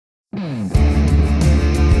Open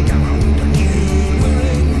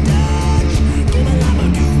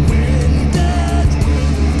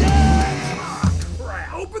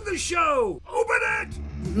the show! Open it!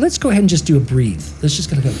 Let's go ahead and just do a breathe. Let's just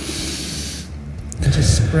gonna go and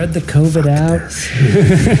just spread the COVID out.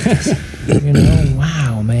 You know,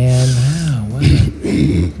 wow, man.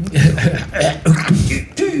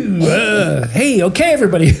 Wow. Hey, okay,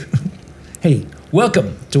 everybody. Hey,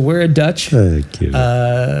 welcome to We're in Dutch. Thank you.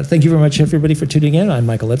 Thank you very much, everybody, for tuning in. I'm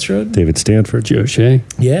Michael Letstrode. David Stanford. Joe Shea.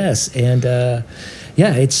 Yes, and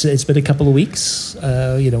yeah, it's been a couple of weeks.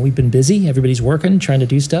 We've been busy. Everybody's working, trying to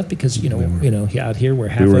do stuff because out here we're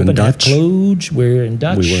half open, half closed. We're in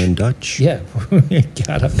Dutch. We were in Dutch. Yeah,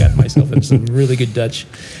 God, I've gotten myself into some really good Dutch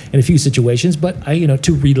in a few situations. But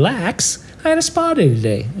to relax, I had a spa day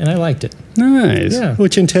today, and I liked it. Nice. Yeah.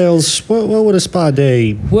 Which entails, what would a spa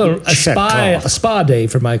day A spa day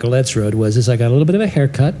for Michael Letstrode was I got a little bit of a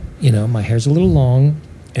haircut. My hair's a little long.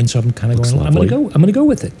 And so I'm kind of going, I'm going to go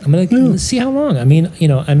with it. I'm going to see how long. I mean,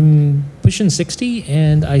 I'm pushing 60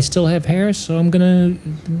 and I still have hair. So I'm going to,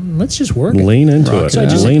 let's just work it. Lean into it. So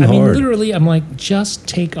lean hard. Literally, I'm like, just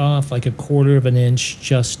take off like a quarter of an inch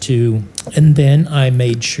and then I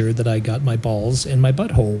made sure that I got my balls and my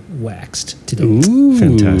butthole waxed today. Ooh.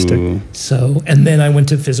 Fantastic. So, and then I went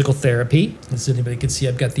to physical therapy. As anybody can see,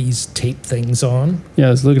 I've got these tape things on. Yeah,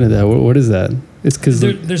 I was looking at that. What is that? It's because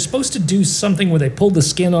they're supposed to do something where they pull the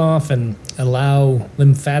skin off and allow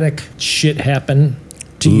lymphatic shit happen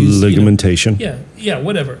to use ligamentation. Yeah,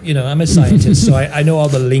 whatever. I'm a scientist, so I know all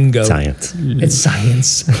the lingo. Science. It's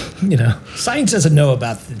science. Science doesn't know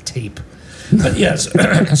about the tape. But yes,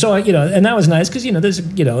 so and that was nice because there's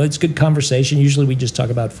it's good conversation. Usually we just talk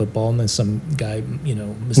about football, and then some guy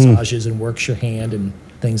massages and works your hand and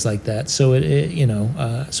things like that. So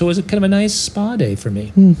so it was kind of a nice spa day for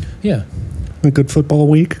me. Yeah. A good football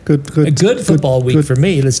week. A good football week for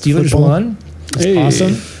me. The Steelers won. It's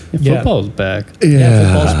awesome. Football's back. Yeah,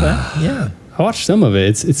 football's back. Yeah. I watched some of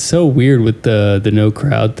it. It's so weird with the no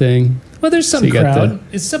crowd thing. Well, there's some crowd.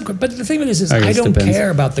 But the thing with this is I don't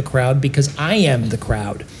care about the crowd because I am the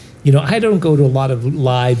crowd. I don't go to a lot of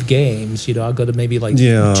live games. I'll go to maybe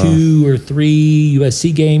 2 or 3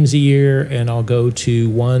 USC games a year, and I'll go to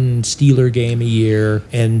 1 Steeler game a year.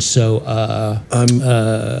 And so,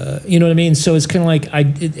 you know what I mean? So it's kind of like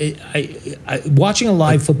watching a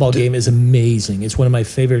live football game is amazing. It's one of my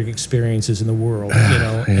favorite experiences in the world.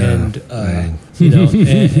 And I'm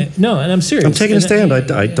serious. I'm taking a stand.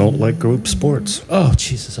 I don't like group sports. Oh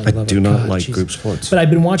Jesus, I love it. I do not like group sports. But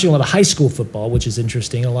I've been watching a lot of high school football, which is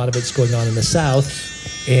interesting. A lot of it's going on in the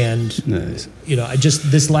South, and nice. I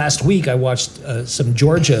just this last week I watched some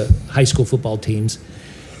Georgia high school football teams,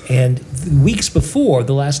 and the weeks before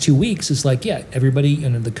the last 2 weeks is everybody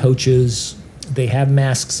the coaches. They have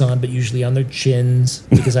masks on, but usually on their chins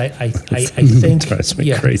because I think drives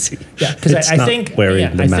me crazy. Yeah, because I think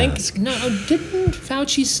wearing the mask. Didn't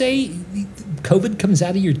Fauci say COVID comes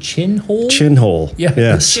out of your chin hole? Chin hole. Yeah,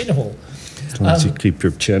 yes. Chin hole. As long as you keep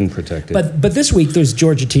your chin protected. But this week there's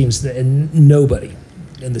Georgia teams and nobody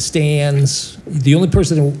in the stands. The only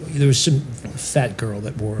person there was some fat girl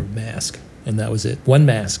that wore a mask, and that was it. One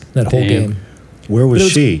mask that whole game. Where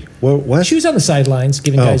was she? What? She was on the sidelines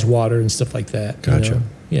giving guys water and stuff like that. Gotcha.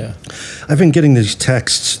 Yeah. I've been getting these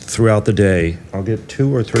texts throughout the day. I'll get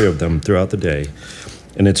 2 or 3 of them throughout the day,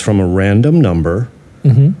 and it's from a random number.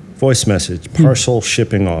 Mm-hmm. Voice message, parcel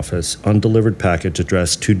shipping office, undelivered package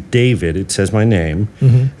addressed to David. It says my name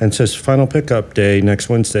and says final pickup day next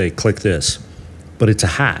Wednesday. Click this. But it's a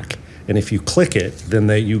hack. And if you click it, then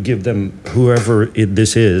you give them, whoever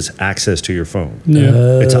this is, access to your phone.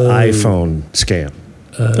 Yeah. It's an iPhone scam.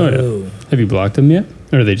 Oh, yeah. Have you blocked them yet?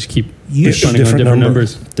 Or do they just keep responding on different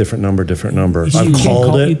numbers? Different number. I've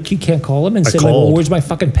called it. You can't call them and say, well, where's my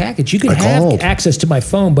fucking package? You can have access to my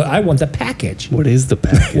phone, but I want the package. What is the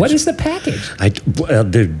package? What is the package?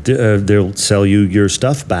 They'll sell you your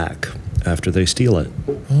stuff back after they steal it.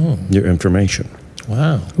 Your information.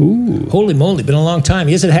 Wow. Ooh. Holy moly, been a long time.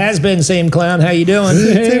 Yes, it has been. Same clown. How you doing?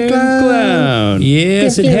 Same clown.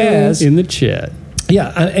 Yes, it has. In the chat. Yeah,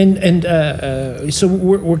 and so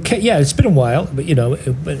we're it's been a while, but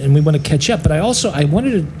and we want to catch up. But I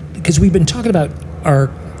wanted to, because we've been talking about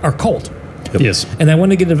our cult. Yep. Yes. And I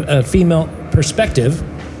want to get a female perspective,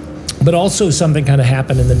 but also something kind of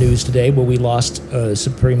happened in the news today where we lost a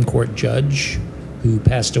Supreme Court judge who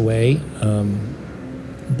passed away,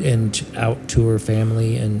 and out to her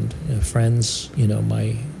family and friends.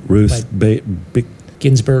 My Ruth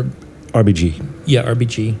Ginsburg. RBG. Yeah,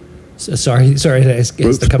 RBG. Sorry, it has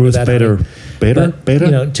to come to that. Bader.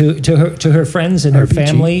 You know, to her friends and her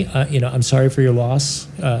family, you know, I'm sorry for your loss.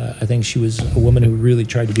 I think she was a woman who really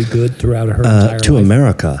tried to do good throughout her entire life. To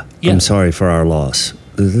America, I'm sorry for our loss.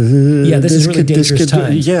 This is really dangerous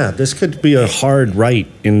time. This could be a hard right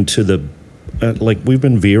into the, like we've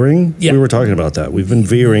been veering. Yeah. We were talking about that. We've been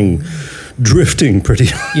veering, drifting pretty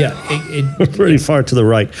pretty far to the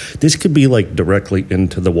right. This could be like directly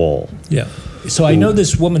into the wall. Yeah. So I know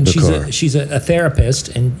this woman. She's a therapist,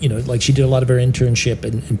 and you know, like she did a lot of her internship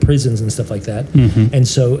in prisons and stuff like that. Mm-hmm. And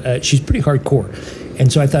so she's pretty hardcore.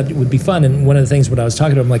 And so I thought it would be fun. And one of the things when I was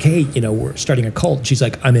talking to her, I'm like, hey, you know, we're starting a cult. She's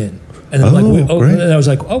like, I'm in. And I'm and I was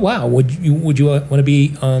like, oh wow, would you want to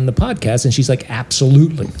be on the podcast? And she's like,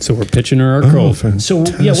 absolutely. So we're pitching her our cult. So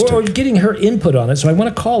yeah, we're getting her input on it. So I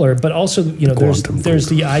want to call her, but also, you know, there's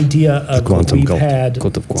the idea of we've had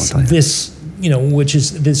this, you know,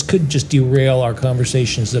 this could just derail our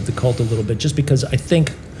conversations of the cult a little bit, just because I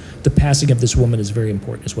think the passing of this woman is very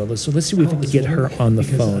important as well. So let's see if we can get her on the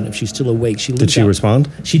phone if she's still awake. Did she respond?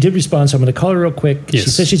 She did respond, so I'm going to call her real quick. Yes.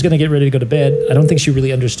 She says she's going to get ready to go to bed. I don't think she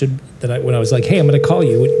really understood that when I was like, hey, I'm going to call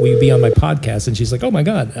you. Will you be on my podcast? And she's like, oh my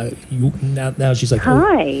God. Now she's like,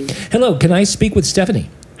 hi. Oh. Hello, can I speak with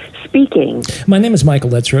Stephanie? Speaking. My name is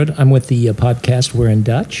Michael Lettsrode. I'm with the podcast We're in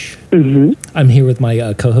Dutch. Mm-hmm. I'm here with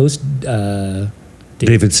my co-host,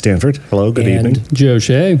 David Stanford. Hello, good evening. Joe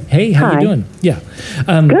Shea. Hey, how you doing? Yeah.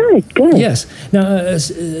 Good. Yes. Now,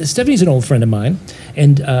 Stephanie's an old friend of mine,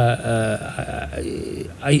 and I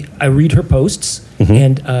read her posts, mm-hmm.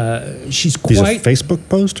 and she's quite... These are Facebook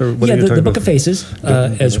posts? Or what are you talking the Book of Faces,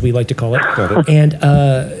 as we like to call it. Got it.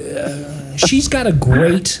 And she's got a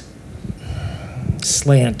great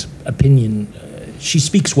slant opinion. She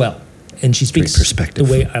speaks well, and she speaks the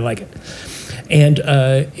way I like it.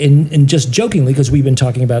 And just jokingly, because we've been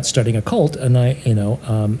talking about starting a cult, and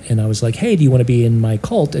I was like, hey, do you want to be in my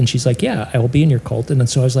cult? And she's like, yeah, I will be in your cult. And then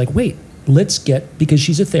so I was like, wait, because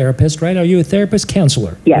she's a therapist, right? Are you a therapist?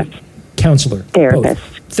 Counselor? Yes. Counselor. Therapist.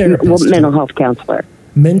 Therapist. Well, mental health counselor.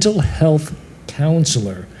 Mental health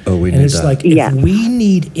counselor. Oh, we need that. And it's like, if we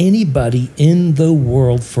need anybody in the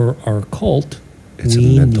world for our cult, it's a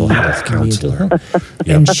mental health counselor.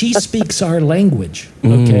 And she speaks our language,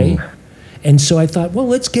 okay? And so I thought, well,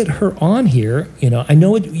 let's get her on here. You know, I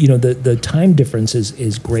know the time difference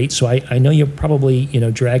is great. So I know you're probably,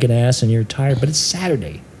 dragging ass and you're tired, but it's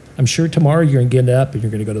Saturday. I'm sure tomorrow you're going to get up and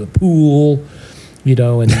you're going to go to the pool,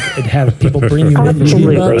 and have people bring you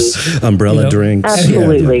mint umbrella drinks.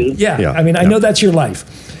 Absolutely. Yeah. I mean, I know that's your life.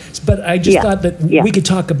 But I just thought that we could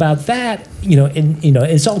talk about that, and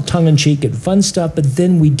it's all tongue in cheek and fun stuff. But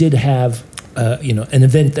then we did have an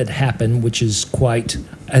event that happened, which is quite,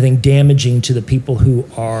 I think, damaging to the people who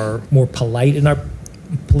are more polite in our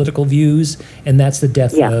political views, and that's the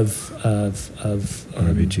death of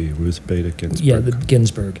RBG, Ruth Bader Ginsburg. Yeah, the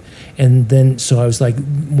Ginsburg. And then, so I was like,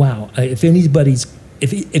 wow, if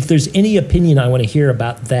there's any opinion I want to hear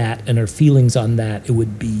about that and her feelings on that, it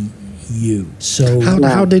would be you. So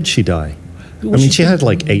how did she die? Well, she had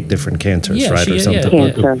like 8 different cancers, right, or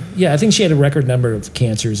something. Yeah, I think she had a record number of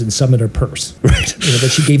cancers, and some in her purse, right?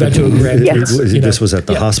 That she gave out to a grad. This was at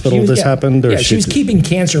the hospital. This happened, or she was keeping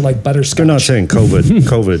cancer like butterscotch. They're not saying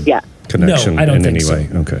COVID connection in any way.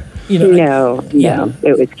 Okay. No,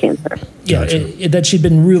 it was cancer. Yeah, Gotcha. That she'd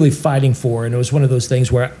been really fighting for, and it was one of those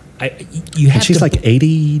things where she's like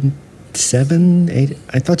 87, 80.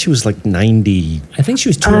 I thought she was like 90. I think she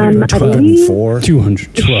was 204.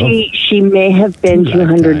 212. She may have been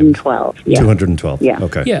 212. Yeah. 212. Yeah.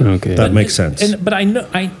 Okay. Yeah. Okay. That makes sense. But I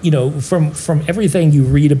know, from everything you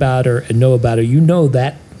read about her and know about her,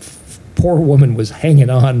 that poor woman was hanging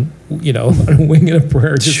on, on a wing and a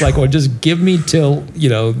prayer, just like, just give me till,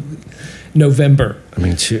 November. I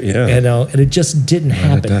mean, and it just didn't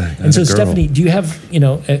happen. And so, Stephanie, do you have,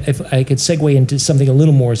 if I could segue into something a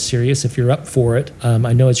little more serious, if you're up for it?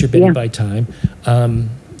 I know it's your bed by time.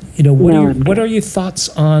 What are your thoughts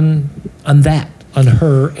on that, on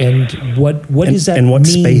her, and what does that mean? And what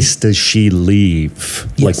space does she leave?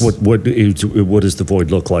 Yes. Like, what does the void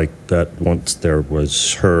look like that once there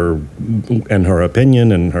was her and her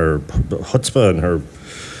opinion and her chutzpah and her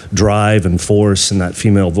drive and force and that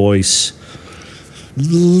female voice?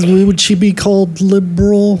 Would she be called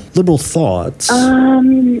liberal thoughts?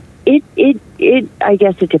 It I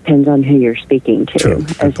guess it depends on who you're speaking to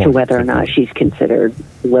as to whether or not she's considered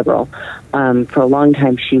liberal. For a long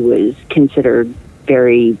time, she was considered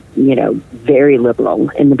very liberal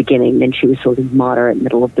in the beginning. Then she was sort of moderate,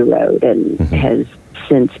 middle of the road, and has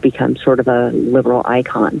since become sort of a liberal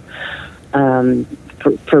icon.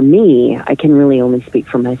 for me, I can really only speak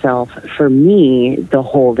for myself. For me, the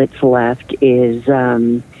hole that's left is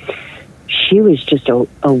she was just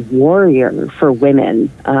a warrior for women,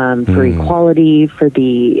 for equality, for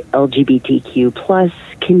the LGBTQ plus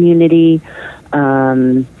community.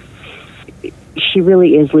 She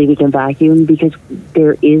really is leaving a vacuum because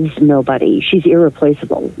there is nobody. She's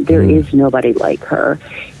irreplaceable. There is nobody like her.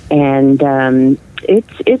 And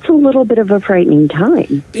it's a little bit of a frightening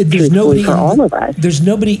time. There's nobody for all of us. There's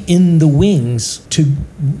nobody in the wings to,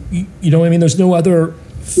 you know what I mean? There's no other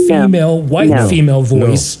white female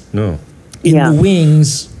voice in the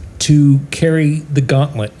wings to carry the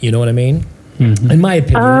gauntlet. You know what I mean? Mm-hmm. In my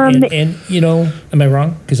opinion. And you know, am I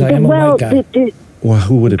wrong? Because I am a white guy. Well,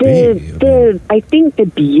 who would it be? I think the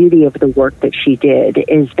beauty of the work that she did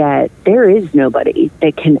is that there is nobody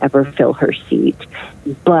that can ever fill her seat.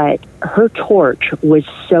 But her torch was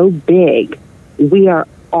so big. We are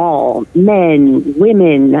all, men,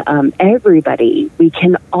 women, everybody, we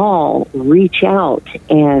can all reach out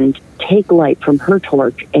and take light from her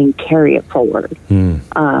torch and carry it forward.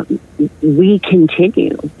 We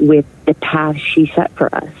continue with the path she set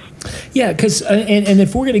for us. Yeah, because and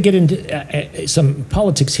if we're going to get into some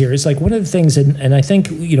politics here, it's like one of the things, and I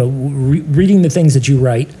think, you know, reading the things that you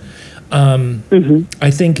write,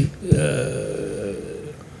 I think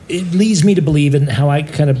it leads me to believe, and how I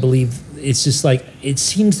kind of believe, it's just like, it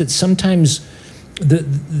seems that sometimes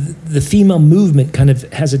the female movement kind of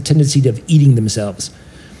has a tendency of eating themselves,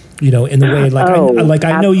 you know, in the way, like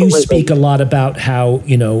I know you speak a lot about how,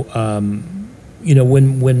 you know,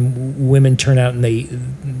 when women turn out and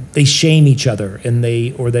they shame each other, and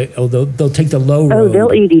they'll take the low road. Oh,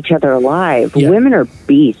 they'll eat each other alive. Yeah. Women are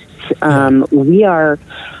beasts. We are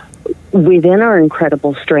within our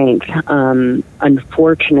incredible strength.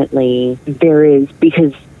 Unfortunately, there is,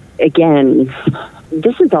 because again,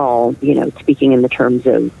 this is all, you know, speaking in the terms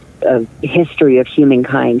of history of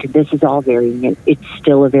humankind. This is all it's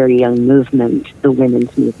still a very young movement, the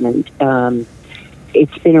women's movement.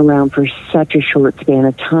 It's been around for such a short span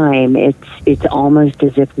of time. It's almost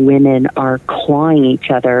as if women are clawing each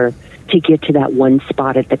other to get to that one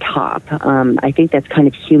spot at the top. I think that's kind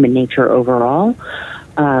of human nature overall.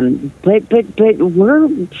 But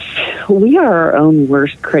we are our own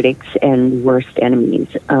worst critics and worst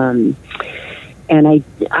enemies. And I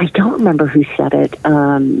don't remember who said it.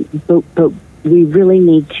 But we really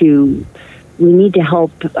need to. We need to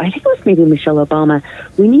help. I think it was maybe Michelle Obama.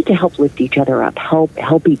 We need to help lift each other up,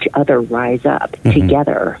 help each other rise up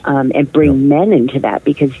together, and bring men into that,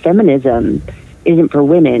 because feminism isn't for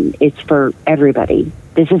women; it's for everybody.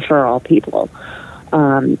 This is for all people,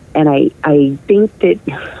 and I think that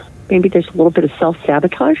maybe there's a little bit of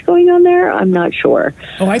self-sabotage going on there. I'm not sure.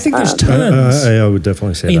 Oh, I think there's tons. I would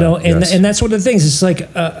definitely say that. You know, and that's one of the things. It's like,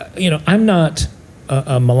 you know, I'm not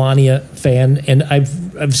a Melania fan, and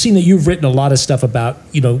I've seen that you've written a lot of stuff about,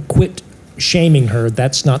 you know, quit shaming her.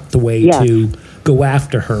 That's not the way to go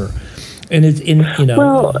after her. And it's you know,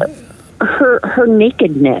 well, her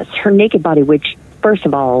nakedness, her naked body, which, first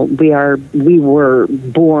of all, we were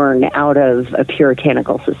born out of a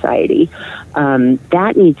puritanical society.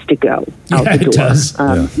 That needs to go out the door. It does.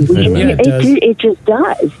 It just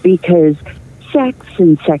does, because sex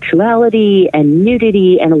and sexuality and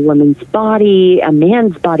nudity and a woman's body, a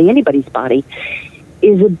man's body, anybody's body,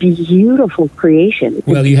 is a beautiful creation. It's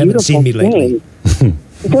well, you haven't seen me lately.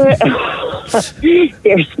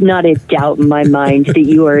 There's not a doubt in my mind that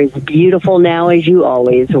you are as beautiful now as you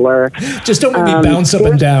always were. Just don't let me bounce up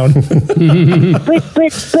and down.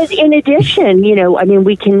 but in addition, you know, I mean,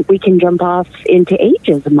 we can jump off into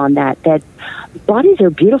ageism on that bodies are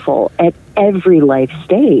beautiful at every life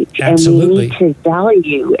stage. Absolutely. And we need to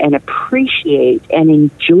value and appreciate and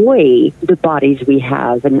enjoy the bodies we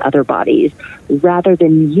have and other bodies, rather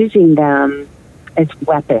than using them as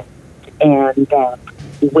weapons and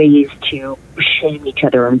ways to shame each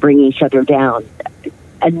other and bring each other down.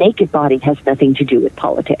 A naked body has nothing to do with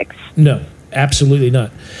politics. No, absolutely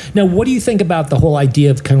not. Now, what do you think about the whole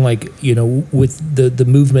idea of kind of like, you know, with the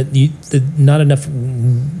movement, not enough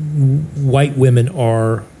white women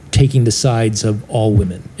are taking the sides of all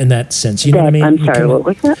women in that sense. You know what I mean? I'm sorry, what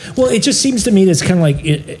was that? Well, it just seems to me that it's kind of like,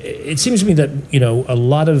 it seems to me that, you know, a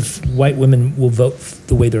lot of white women will vote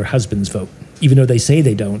the way their husbands vote, even though they say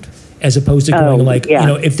they don't, as opposed to going you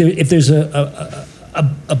know, if there's a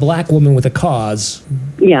black woman with a cause,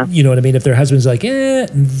 you know what I mean? If their husband's like,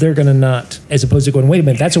 they're going to not, as opposed to going, wait a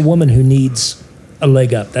minute, that's a woman who needs a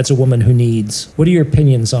leg up. That's a woman who needs, what are your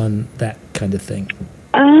opinions on that kind of thing?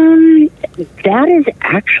 That is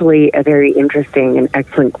actually a very interesting and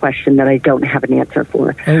excellent question that I don't have an answer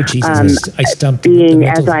for. Oh, Jesus. I stumped being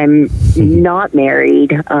as I'm not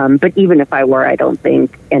married, but even if I were, I don't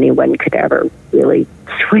think anyone could ever really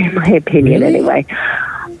sway my opinion anyway.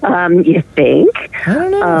 You think? I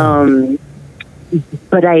don't know.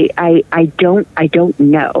 But I don't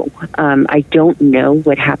know. I don't know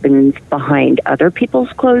what happens behind other people's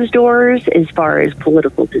closed doors as far as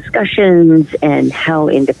political discussions and how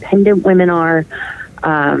independent women are.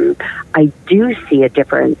 I do see a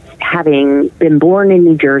difference having been born in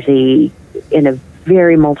New Jersey in a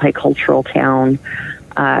very multicultural town.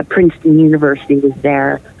 Princeton University was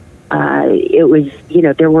there. It was,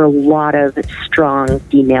 there were a lot of strong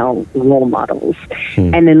female role models.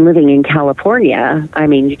 And then living in California, I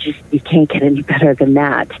mean, you can't get any better than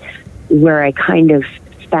that, where I kind of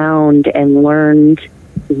found and learned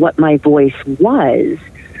what my voice was,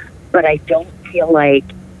 but I don't feel like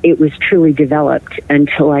it was truly developed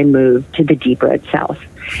until I moved to the deep red South.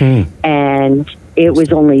 And it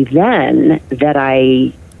was only then that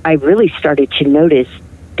I really started to notice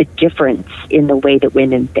the difference in the way that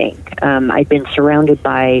women think. I've been surrounded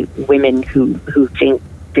by women who think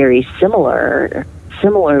very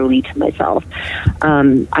similarly to myself.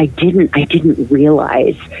 I didn't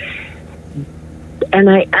realize, and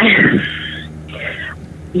I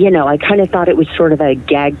kind of thought it was sort of a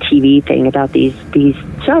gag TV thing about these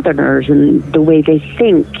Southerners and the way they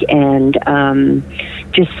think, and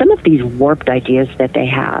just some of these warped ideas that they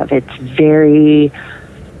have. It's very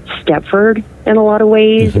Stepford in a lot of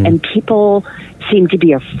ways, and people seem to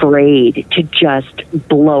be afraid to just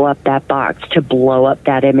blow up that box, to blow up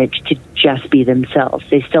that image, to just be themselves.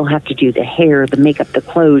 They still have to do the hair, the makeup, the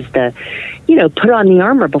clothes, put on the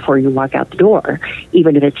armor before you walk out the door,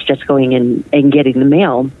 even if it's just going in and getting the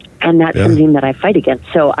mail. And that's something that I fight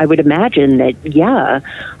against. So I would imagine that,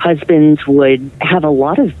 husbands would have a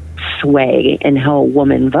lot of sway in how a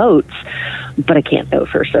woman votes, but I can't know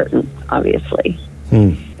for certain, obviously.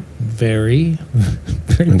 Very,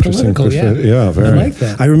 very political. Yeah, very. I like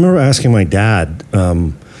that. I remember asking my dad,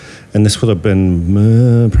 and this would have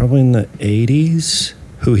been probably in the 80s,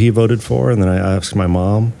 who he voted for, and then I asked my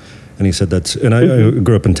mom, and he said that's. And I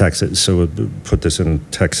grew up in Texas, so put this in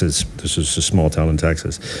Texas. This is a small town in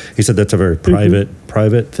Texas. He said that's a very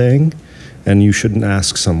private thing, and you shouldn't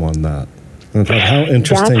ask someone that. And I thought, how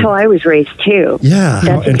interesting. That's how I was raised too. Yeah,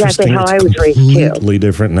 that's exactly how I was raised too. Completely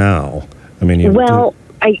different now. I mean,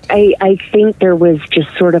 I think there was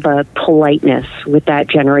just sort of a politeness with that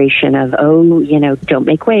generation of, don't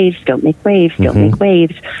make waves, don't make waves, don't make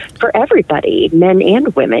waves, for everybody, men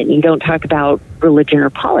and women. You don't talk about religion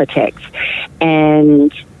or politics.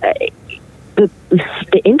 And the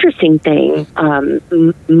interesting thing,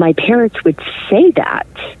 my parents would say that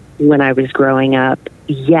when I was growing up,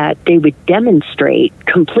 yet they would demonstrate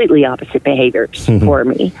completely opposite behaviors for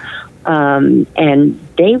me. And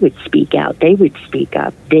they would speak out. They would speak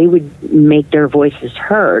up. They would make their voices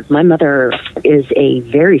heard. My mother is a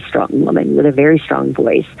very strong woman with a very strong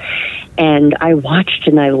voice. And I watched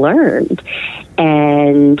and I learned.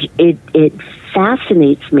 And it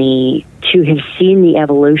fascinates me to have seen the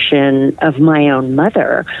evolution of my own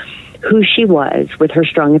mother, who she was with her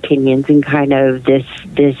strong opinions and kind of this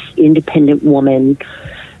independent woman,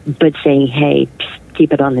 but saying, hey,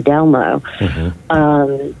 keep it on the down low.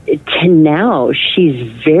 To now, she's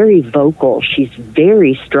very vocal. She's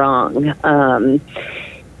very strong. And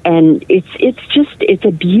it's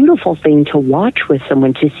a beautiful thing to watch with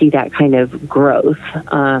someone, to see that kind of growth.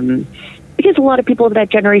 Because a lot of people of that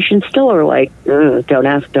generation still are like, don't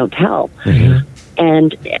ask, don't tell.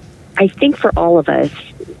 And I think for all of us,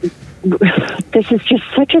 this is just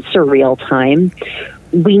such a surreal time.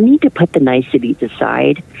 We need to put the niceties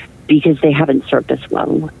aside, because they haven't served us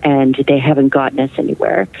well and they haven't gotten us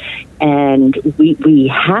anywhere. And we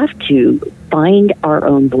have to find our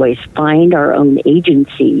own voice, find our own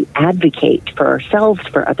agency, advocate for ourselves,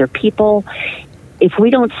 for other people. If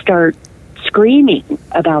we don't start screaming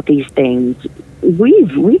about these things,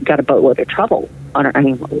 we've got a boatload of trouble on our,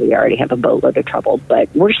 we already have a boatload of trouble, but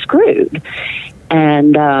we're screwed.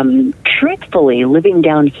 And truthfully, living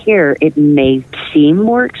down here, it may seem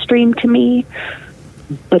more extreme to me,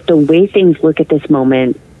 but the way things look at this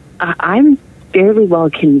moment, I'm fairly well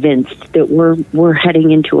convinced that we're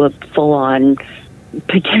heading into a full-on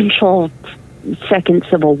potential second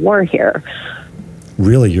civil war here.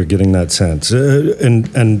 Really, you're getting that sense,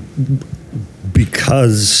 and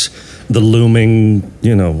because the looming,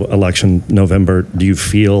 election November, do you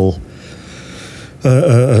feel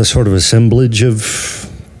a sort of assemblage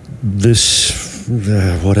of this,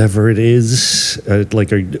 whatever it is,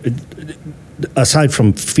 aside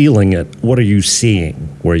from feeling it, what are you seeing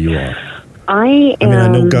where you are? I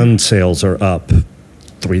know gun sales are up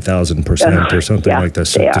 3,000% or something like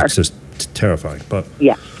this. It's just terrifying. But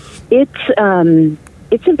yeah, it's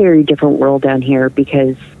a very different world down here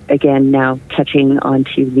because, again, now touching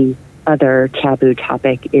onto the other taboo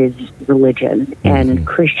topic is religion, and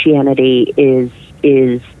Christianity is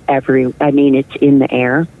it's in the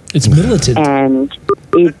air. It's militant. And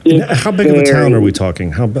how big of a town are we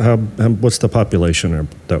talking? How what's the population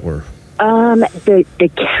that we're? The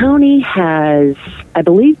county has, I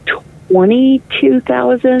believe,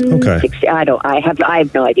 22,000. Okay. I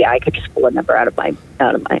have no idea. I could just pull a number out of my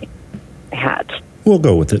hat. We'll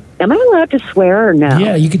go with it. Am I allowed to swear or no?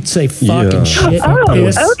 Yeah, you could say fuck and shit.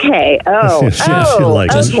 Okay.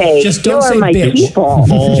 Okay. Just don't say my bitch. People.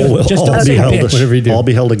 Just don't say bitch. Whatever you do. All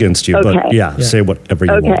be held against you. Okay. But say whatever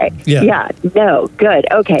you want. Okay. Yeah. No. Good.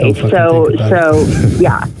 Okay. So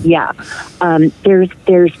yeah. There's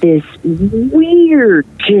this weird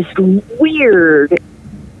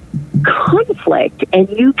conflict, and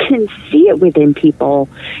you can see it within people.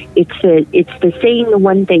 It's the saying the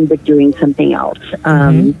one thing but doing something else.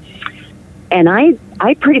 And I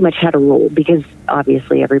pretty much had a rule, because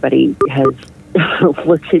obviously everybody has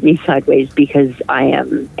looked at me sideways because I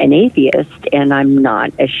am an atheist, and I'm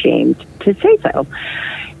not ashamed to say so.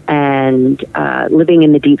 And living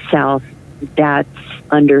in the Deep South, that's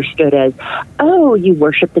understood as, oh, you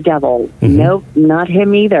worship the devil. Nope, not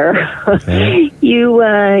him either. You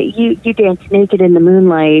dance naked in the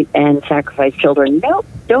moonlight and sacrifice children. Nope,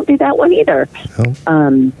 don't do that one either.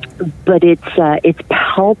 But it's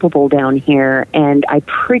palpable down here, and I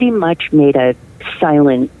pretty much made a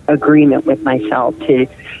silent agreement with myself to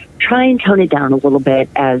try and tone it down a little bit,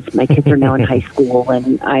 as my kids are now in high school,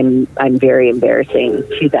 and I'm very embarrassing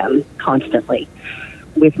to them constantly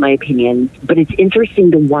with my opinions. But it's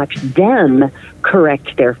interesting to watch them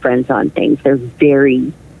correct their friends on things. They're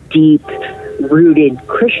very deep-rooted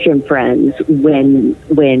Christian friends when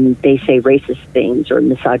they say racist things or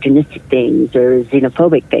misogynistic things or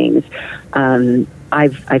xenophobic things.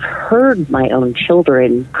 I've heard my own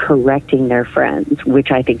children correcting their friends,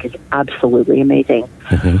 which I think is absolutely amazing.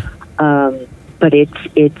 But it's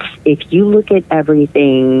if you look at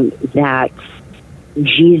everything that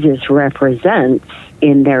Jesus represents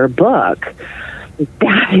in their book,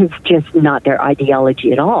 that is just not their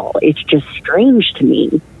ideology at all. It's just strange to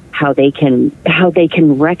me how they can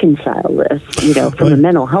reconcile this, from a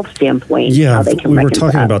mental health standpoint. Yeah, how they can we were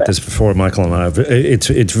talking about this before, Michael and I. It's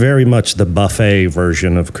very much the buffet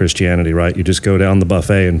version of Christianity, right? You just go down the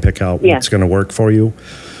buffet and pick out what's going to work for you,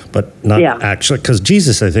 but not actually. Because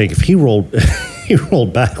Jesus, I think, if he rolled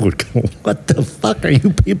back, would go, "What the fuck are you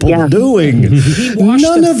people doing? He washed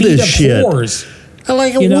None the of feet this of shit." whores.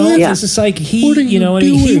 Like, what? It's just like what are you and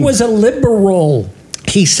he was a liberal.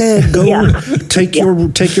 He said, "Go take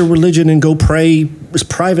your religion and go pray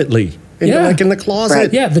privately, like in the closet."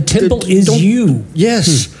 Right. Yeah, the temple is you.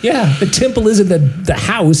 Yes. Yeah, the temple isn't the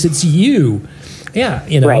house; it's you. Yeah,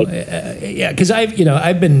 Right. Because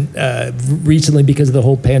I've been recently, because of the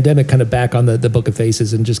whole pandemic, kind of back on the Book of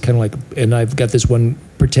Faces, and just kind of and I've got this one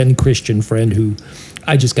pretend Christian friend who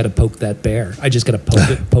I just got to poke that bear. I just got to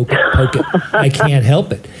poke it. I can't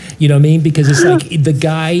help it. You know what I mean? Because it's like the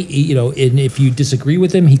guy, and if you disagree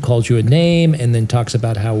with him, he calls you a name and then talks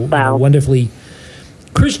about how wonderfully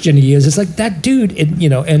Christian he is. It's like that dude,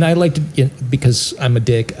 and I like to, because I'm a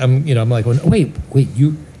dick. I'm like, wait,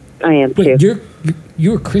 you. I am too.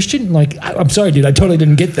 You're a Christian? Like, I'm sorry, dude. I totally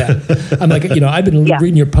didn't get that. I'm like, I've been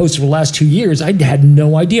reading your posts for the last 2 years. I had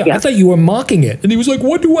no idea. I thought you were mocking it. And he was like,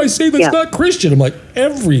 what do I say that's not Christian? I'm like,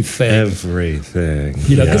 everything. Everything.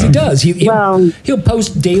 Because he does. He'll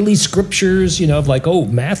post daily scriptures, of like, oh,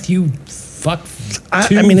 Matthew, fuck.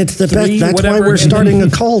 It's the best. That's why we're starting a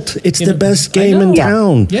cult. It's the best game in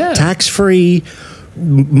town. Yeah. Tax-free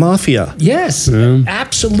mafia. Yes,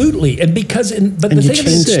 absolutely. And the thing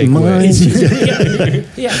is, minds.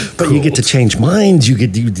 But you get to change minds. You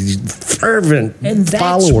get fervent and that's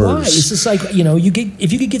followers. Why it's just like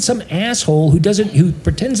if you could get some asshole who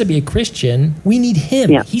pretends to be a Christian, we need him.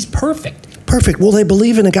 Yeah. He's perfect. Perfect. Well, they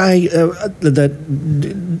believe in a guy that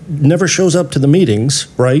never shows up to the meetings,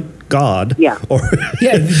 right? God. Yeah.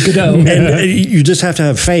 And you just have to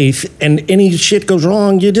have faith, and any shit goes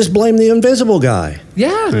wrong, you just blame the invisible guy.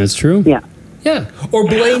 Yeah. That's true. Yeah. Yeah. Or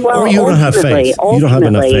blame... or you don't have faith. You don't have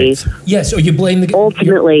enough faith. Yes, or you blame the...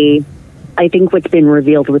 Ultimately, I think what's been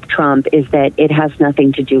revealed with Trump is that it has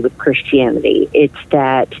nothing to do with Christianity. It's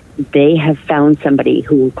that they have found somebody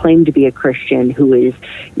who will claim to be a Christian, who is,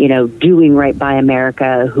 doing right by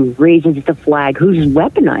America, who raises the flag, who's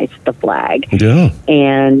weaponized the flag,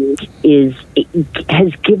 and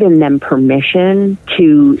has given them permission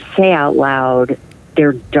to say out loud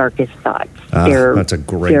their darkest thoughts. That's a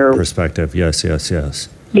great perspective. Yes.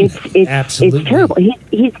 It's terrible.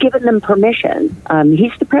 He's given them permission.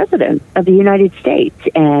 He's the president of the United States,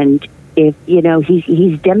 and if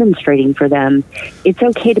he's demonstrating for them, it's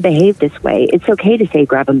okay to behave this way. It's okay to say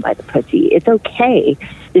grab him by the pussy. It's okay.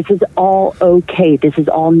 This is all okay. This is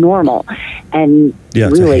all normal. And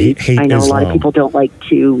really, hate I know Islam. A lot of people don't like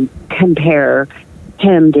to compare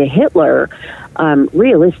him to Hitler.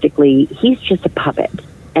 Realistically, he's just a puppet,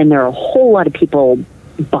 and there are a whole lot of people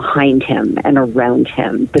behind him and around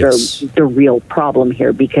him that are the real problem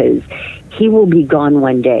here, because he will be gone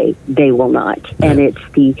one day, they will not. And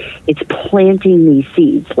it's planting these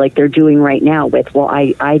seeds like they're doing right now with, well,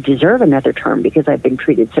 I deserve another term because I've been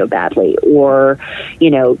treated so badly, or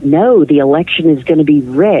no, the election is going to be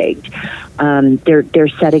rigged. They're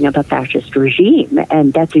setting up a fascist regime,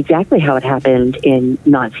 and that's exactly how it happened in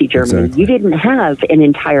Nazi Germany. Exactly. You didn't have an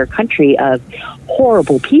entire country of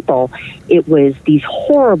horrible people. It was these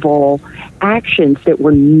horrible actions that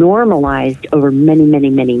were normalized over many, many,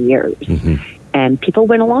 many years. Mm-hmm. And people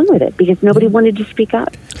went along with it because nobody wanted to speak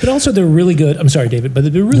up. But also they're really good. I'm sorry, David,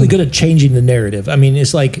 but they're really good at changing the narrative. I mean,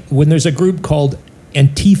 it's like when there's a group called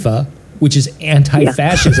Antifa, which is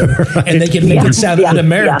anti-fascism, and they can make it sound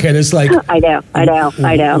un-American. It's like I know.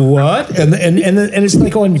 What? And it's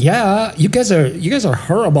like going, you guys are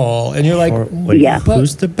horrible, and you're like,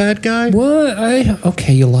 who's the bad guy? What?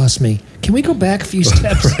 Okay, you lost me. Can we go back a few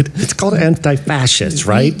steps? It's called anti-fascist,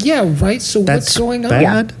 right? Yeah, right. So what's going on?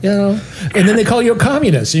 Bad? And then they call you a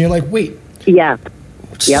communist, and you're like, wait. Yeah.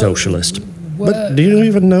 Socialist. What? But do you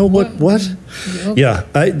even know what? Yeah,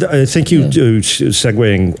 I think you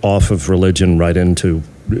segueing off of religion right into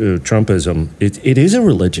Trumpism. It is a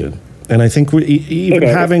religion, and I think even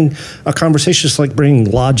having a conversation is like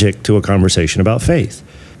bringing logic to a conversation about faith.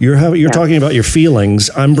 You're talking about your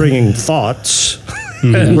feelings. I'm bringing thoughts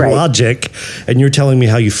and logic, and you're telling me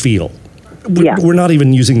how you feel. We're not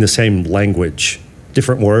even using the same language.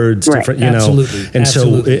 Different words, different,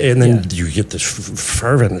 Absolutely. And then you get this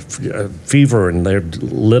fervent fever, and they're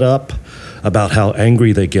lit up about how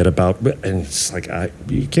angry they get about, and it's like,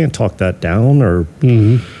 you can't talk that down or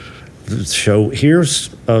show, here's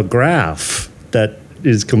a graph that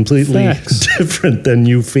is completely different than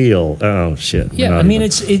you feel. Oh, shit. Yeah, I mean,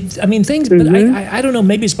 things, but I don't know,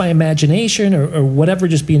 maybe it's my imagination or whatever,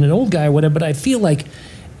 just being an old guy or whatever, but I feel like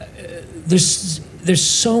there's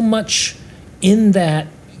so much in that,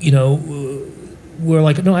 we're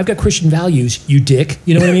like, no, I've got Christian values, you dick.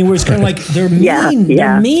 You know what I mean? Where it's kind of like, they're mean.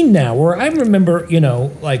 They're mean now. Where I remember,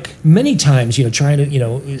 like many times, trying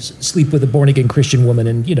to, sleep with a born again Christian woman,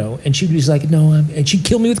 and and she'd be like, no, and she'd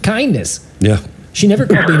kill me with kindness. Yeah. She never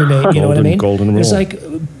called me a name. You know what I mean? Golden rule. It's like,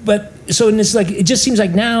 and it's like, it just seems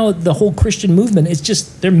like now the whole Christian movement is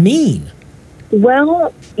just, they're mean.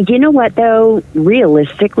 Well, you know what, though?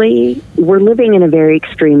 Realistically, we're living in a very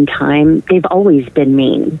extreme time. They've always been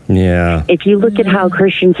mean. Yeah. If you look at how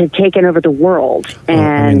Christians have taken over the world,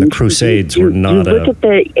 and the Crusades were not look at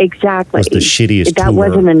the exactly. Was the shittiest that tour.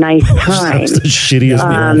 Wasn't a nice time. That was the shittiest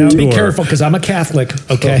tour. Be careful, because I'm a Catholic.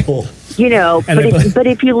 Okay. But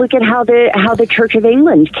if you look at how the Church of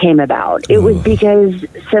England came about, it was because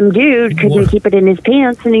some dude couldn't keep it in his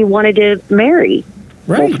pants, and he wanted to marry.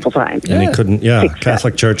 Multiple times. And he couldn't,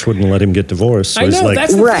 Catholic Church wouldn't let him get divorced. So I know,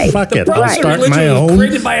 that's fuck it. I'll start my own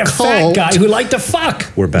created by a fat guy who liked to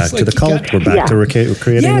fuck. We're back to the cult. We're back to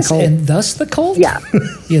creating a cult. And thus the cult. Yeah.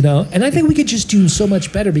 And I think we could just do so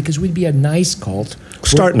much better because we'd be a nice cult.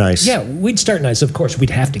 Start nice. Yeah, we'd start nice. Of course, we'd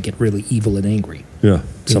have to get really evil and angry. Yeah,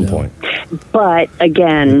 at some point. But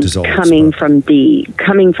again, coming from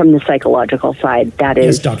the psychological side, that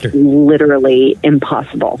is literally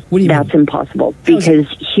impossible. What do you mean? That's impossible because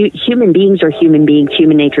human beings are human beings.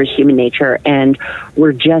 Human nature is human nature, and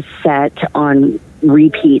we're just set on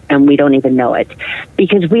repeat, and we don't even know it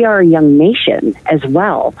because we are a young nation as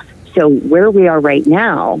well. So where we are right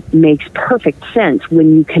now makes perfect sense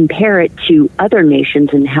when you compare it to other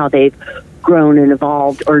nations and how they've grown and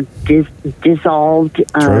evolved or dissolved.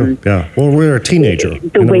 True. Yeah. Well, we're a teenager.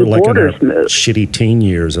 The way we're like borders in our move. Shitty teen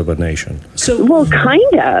years of a nation. So, well,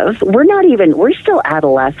 kind of. We're not even. We're still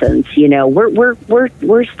adolescents. You know,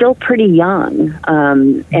 we're still pretty young.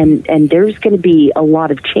 And there's going to be a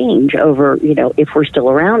lot of change over. You know, if we're still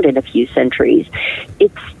around in a few centuries,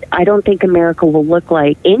 I don't think America will look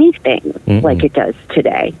like anything like it does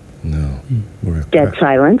today. No. We're Dead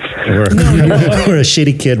silence. We're a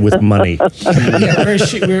shitty kid with money. we're a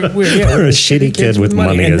shitty kid with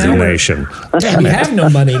money as a nation. We have no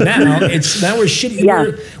money now. Now we're shitty.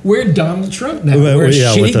 Yeah. We're Donald Trump now. We're a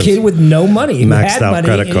yeah, shitty kid with no money. Maxed out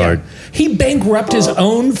credit card. He bankrupted his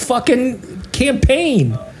own fucking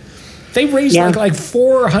campaign. They raised like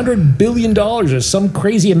 $400 billion or some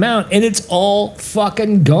crazy amount, and it's all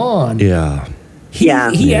fucking gone. Yeah. He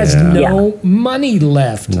has no money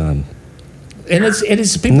left. None. And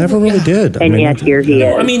it's people never really did. And yet here he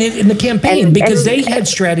is. I mean, in the campaign, because they had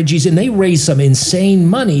strategies and they raised some insane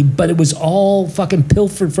money, but it was all fucking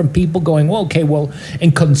pilfered from people going, well, okay, well,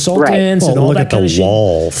 and consultants and all that kind of shit. Look at the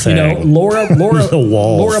wall thing. You know, Laura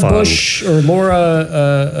Laura Bush or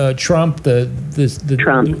Laura Trump,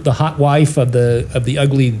 the hot wife of the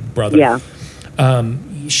ugly brother. Yeah.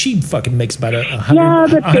 She fucking makes about $100,000. Yeah,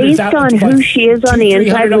 but based on who she is on the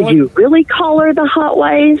inside, would you really call her the hot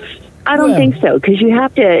wife? I don't think so, because you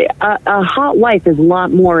have to. A hot wife is a lot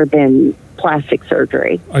more than plastic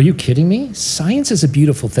surgery. Are you kidding me? Science is a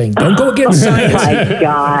beautiful thing. Don't go against science. Oh my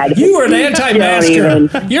God! You are an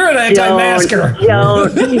anti-masker. You're an anti-masker.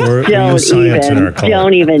 Don't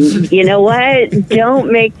even. You know what?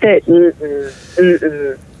 Don't make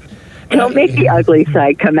the. Don't make the ugly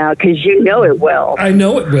side come out, because you know it will. I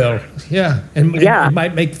know it will. Yeah. And it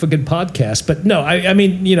might make for a good podcast. But no, I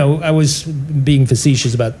mean, you know, I was being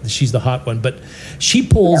facetious about she's the hot one, but she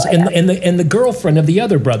pulls, and the girlfriend of the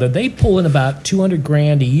other brother, they pull in about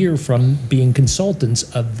 $200,000 a year from being consultants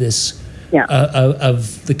of this,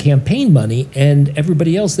 of the campaign money, and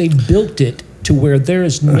everybody else, they've built it to where there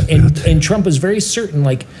is no, and Trump was very certain,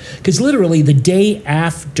 like, because literally the day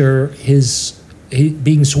after his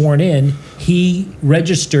being sworn in, he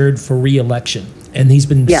registered for re-election, and he's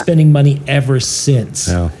been spending money ever since.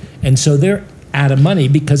 Yeah. And so they're out of money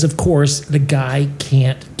because, of course, the guy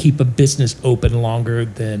can't keep a business open longer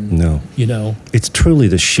than you know. It's truly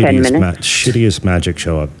the shittiest magic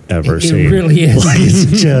show I've ever seen. It really is. Like,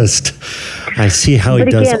 it's just, I see how he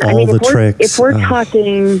does all the tricks. If we're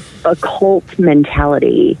talking occult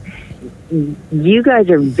mentality, you guys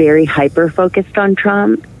are very hyper focused on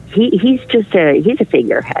Trump. He's a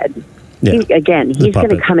figurehead. Yeah. He's going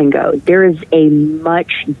to come and go. There is a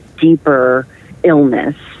much deeper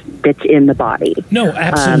illness that's in the body. No,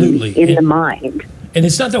 absolutely. In the mind. And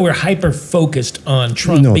it's not that we're hyper focused on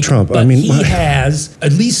Trump. No, Trump. But he has,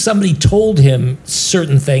 at least somebody told him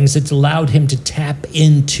certain things that's allowed him to tap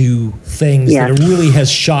into things that really has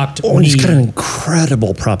shocked me. He's got an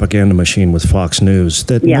incredible propaganda machine with Fox News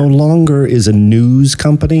that no longer is a news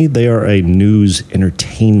company. They are a news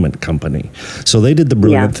entertainment company. So they did the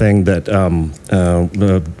brilliant thing that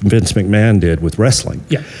Vince McMahon did with wrestling.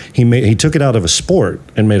 Yeah. He took it out of a sport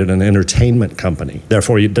and made it an entertainment company.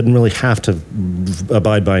 Therefore, you didn't really have to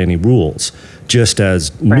abide by any rules, just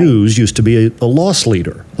as news used to be a loss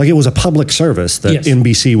leader. Like, it was a public service that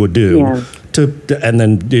NBC would do and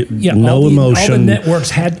then no emotion. All the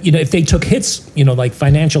networks had, you know, if they took hits, you know, like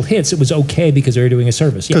financial hits, it was okay because they were doing a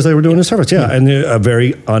service. Because they were doing a service, and a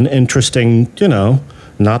very uninteresting, you know,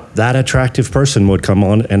 not that attractive person would come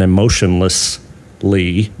on and emotionlessly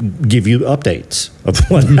give you updates of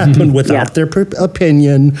what happened without their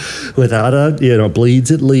opinion, without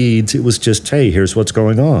bleeds it leads. It was just, hey, here's what's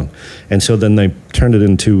going on. And so then they turned it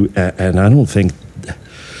into, and I don't think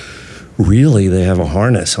really they have a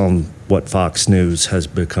harness on what Fox News has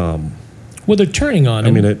become. Well, they're turning on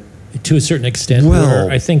to a certain extent.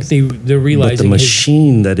 Where I think they're realizing. But the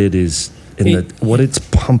machine that it is, what it's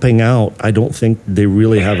pumping out, I don't think they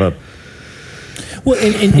really have a. Well,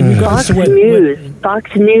 in regards to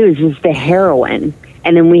Fox News is the heroin,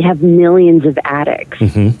 and then we have millions of addicts.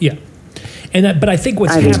 Mm-hmm. Yeah. But I think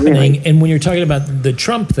what's happening, and when you're talking about the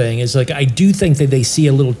Trump thing, is like, I do think that they see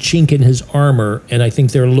a little chink in his armor, and I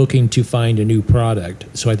think they're looking to find a new product.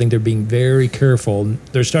 So I think they're being very careful.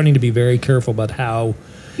 They're starting to be very careful about how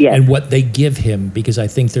and what they give him, because I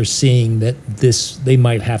think they're seeing that they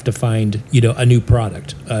might have to find, you know, a new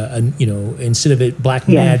product. Instead of it black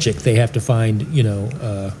magic, they have to find,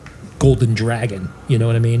 golden dragon. You know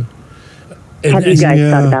what I mean? Have you guys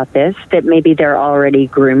thought about this? That maybe they're already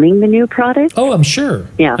grooming the new product? Oh, I'm sure.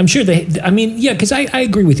 Yeah. I'm sure because I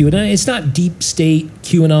agree with you. And it's not deep state,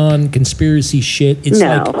 QAnon, conspiracy shit. It's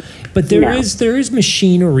But there is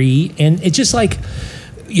machinery, and it's just like,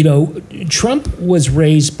 Trump was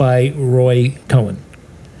raised by Roy Cohn.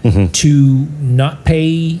 Mm-hmm. To not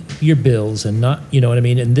pay your bills and not, you know what I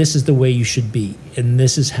mean? And this is the way you should be. And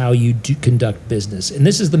this is how you conduct business. And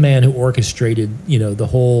this is the man who orchestrated, the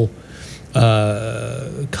whole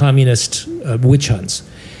communist witch hunts.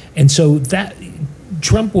 And so that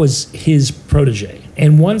Trump was his protege.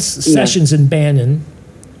 And once Sessions and Bannon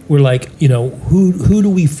were like, who do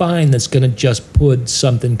we find that's going to just put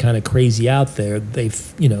something kind of crazy out there? They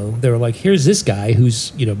were like, here's this guy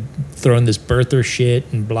who's, throwing this birther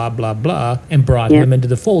shit and blah, blah, blah, and brought him into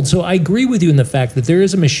the fold. So I agree with you in the fact that there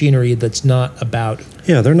is a machinery that's not about...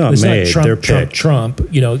 Yeah, they're not made. Not Trump, they're picked. Trump,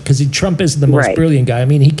 because Trump is the most brilliant guy. I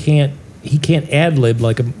mean, he can't ad-lib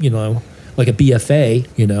like a BFA,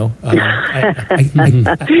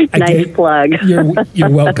 Nice plug. You're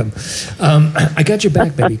welcome. I got your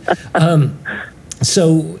back, baby.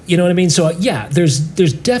 So, you know what I mean? So,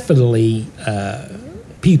 there's definitely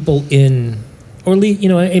people in...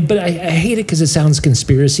 but I hate it because it sounds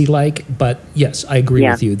conspiracy-like. But yes, I agree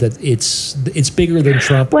with you that it's bigger than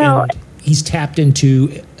Trump. Well, and he's tapped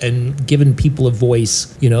into and given people a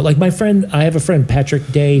voice. Like I have a friend, Patrick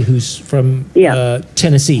Day, who's from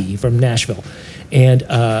Tennessee, from Nashville, and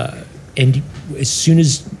as soon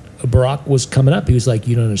as Barack was coming up, he was like,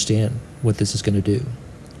 "You don't understand what this is going to do."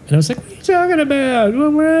 And I was like, "What are you talking about? Well,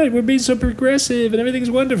 we're being so progressive and everything's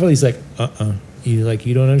wonderful." He's like, He's like,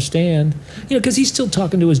 you don't understand. Because he's still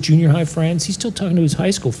talking to his junior high friends. He's still talking to his high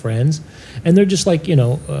school friends. And they're just like,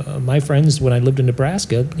 my friends, when I lived in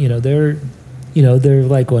Nebraska, they're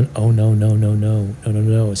like going, oh,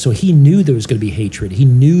 no. So he knew there was going to be hatred. He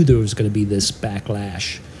knew there was going to be this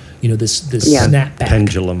backlash, this snapback.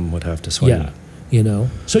 Pendulum would have to swing. Yeah,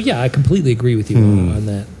 So, I completely agree with you on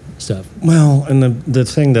that stuff. Well, and the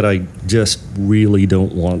thing that I just really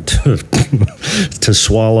don't want to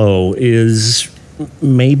swallow is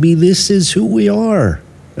maybe this is who we are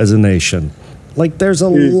as a nation. Like there's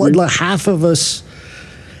half of us.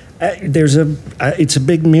 It's a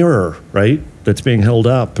big mirror, right? That's being held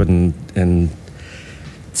up, and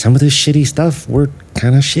some of this shitty stuff we're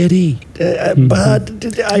kind of shitty, but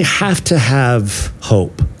I have to have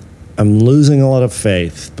hope. I'm losing a lot of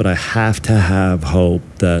faith, but I have to have hope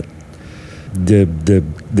that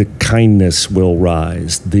the kindness will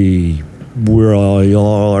rise. We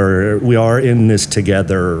are in this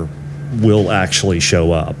together will actually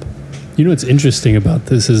show up. What's interesting about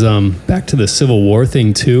this is back to the Civil War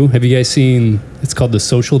thing too. Have you guys seen? It's called The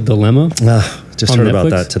Social Dilemma. Just heard about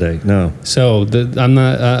that today. No. So I'm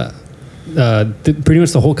not. Pretty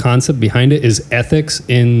much the whole concept behind it is ethics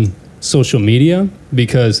in social media,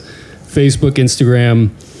 because Facebook,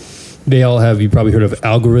 Instagram, they all have, you probably heard of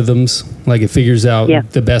algorithms. Like it figures out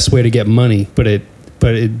the best way to get money, but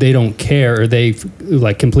they don't care, or they've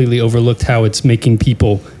like completely overlooked how it's making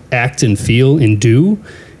people act and feel and do.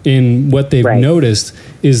 And what they've noticed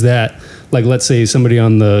is that, like, let's say somebody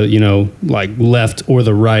on the, like left or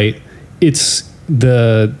the right, it's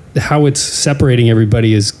how it's separating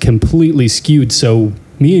everybody is completely skewed. So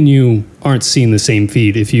me and you aren't seeing the same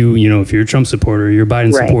feed. If you're a Trump supporter, or you're a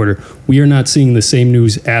Biden supporter, we are not seeing the same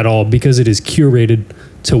news at all, because it is curated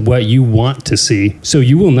to what you want to see. So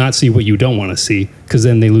you will not see what you don't want to see, because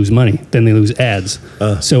then they lose money, then they lose ads.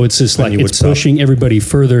 So it's just like it's pushing everybody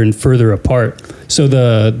further and further apart. So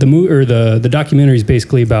the documentary is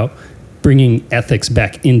basically about bringing ethics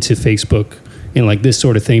back into Facebook and like this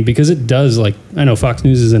sort of thing, because it does, like, I know Fox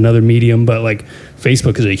News is another medium, but like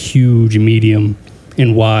Facebook is a huge medium.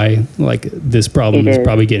 And why, like, this problem is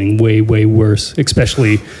probably getting way, way worse,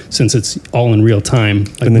 especially since it's all in real time.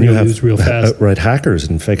 Like, and then you have news real fast. Hackers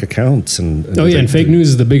and fake accounts and and fake news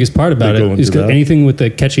is the biggest part about it. Is anything with the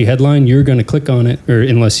catchy headline, you're going to click on it, or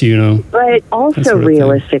unless you know. But also,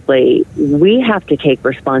 realistically, we have to take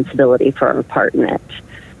responsibility for our part in it.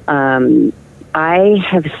 I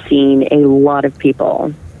have seen a lot of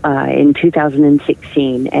people in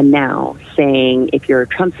 2016 and now saying, if you're a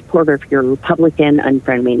Trump supporter, if you're a Republican,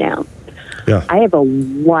 unfriend me now. Yeah. I have a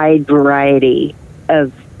wide variety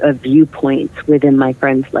of viewpoints within my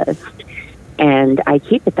friends list. And I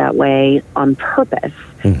keep it that way on purpose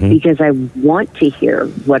because I want to hear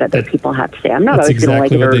what other people have to say. I'm not always going to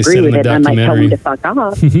like it or agree with it. I might tell them to fuck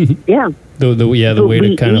off. Yeah. The way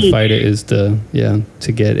to kind of fight it is to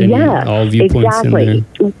get all viewpoints in there.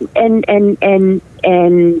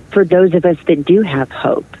 And for those of us that do have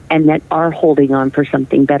hope and that are holding on for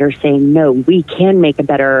something better, saying, no, we can make a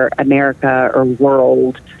better America or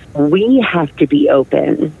world, we have to be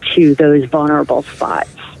open to those vulnerable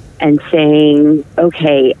spots and saying,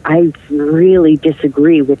 okay, I really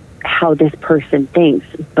disagree with how this person thinks,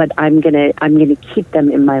 but I'm gonna keep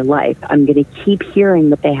them in my life. I'm gonna keep hearing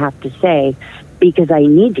what they have to say because I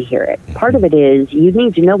need to hear it. Part of it is you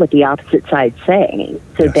need to know what the opposite side's saying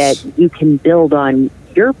so that you can build on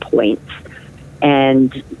your points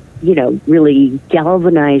and, really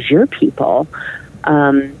galvanize your people.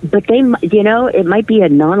 But they, it might be a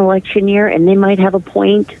non-election year and they might have a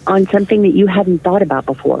point on something that you hadn't thought about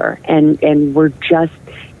before. And we're just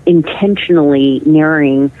intentionally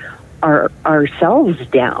narrowing ourselves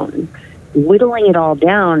down, whittling it all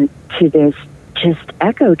down to this just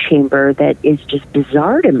echo chamber that is just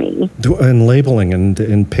bizarre to me. And labeling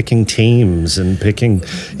and picking teams and picking,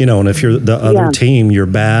 and if you're the other team, you're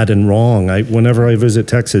bad and wrong. Whenever I visit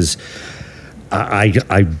Texas,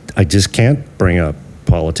 I just can't bring up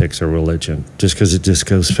politics or religion just because it just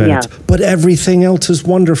goes fast. Yeah. But everything else is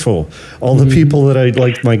wonderful. All the people that I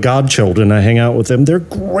like, my godchildren, I hang out with them. They're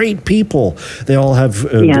great people. They all have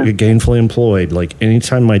gainfully employed. Like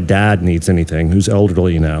anytime my dad needs anything, who's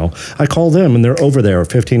elderly now, I call them and they're over there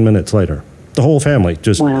 15 minutes later. The whole family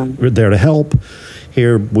just there to help.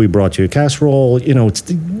 Here, we brought you a casserole. It's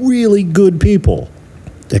the really good people,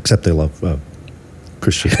 except they love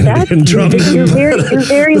Christianity and Trump. You're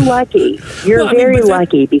very lucky. You're very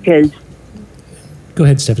lucky because. Go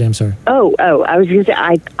ahead, Stephanie. I'm sorry. Oh! I was going to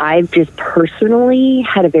say I've just personally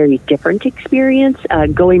had a very different experience.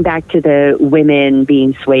 Going back to the women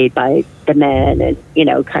being swayed by the men and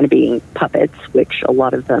kind of being puppets, which a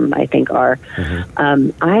lot of them I think are.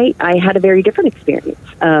 I had a very different experience.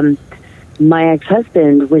 My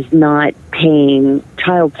ex-husband was not paying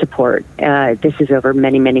child support. This is over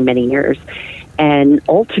many, many, many years. And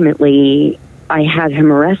ultimately, I had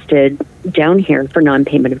him arrested down here for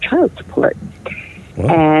non-payment of child support. Wow.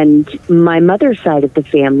 And my mother's side of the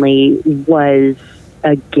family was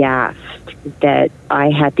aghast that I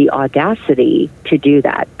had the audacity to do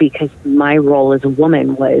that because my role as a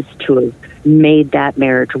woman was to have made that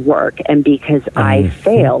marriage work. And because I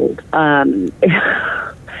failed,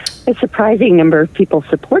 a surprising number of people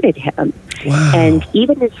supported him. Wow. And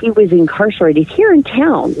even as he was incarcerated here in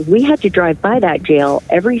town, we had to drive by that jail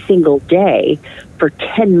every single day for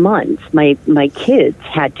 10 months. My kids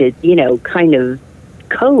had to, kind of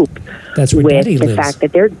cope with the fact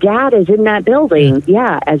that their dad is in that building,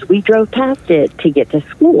 as we drove past it to get to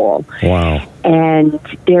school. Wow. And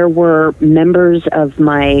there were members of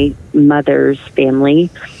my mother's family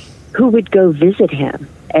who would go visit him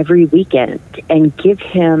every weekend and give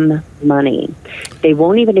him money. They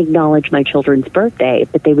won't even acknowledge my children's birthday,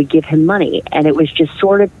 but they would give him money. And it was just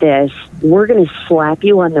sort of this, we're going to slap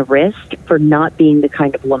you on the wrist for not being the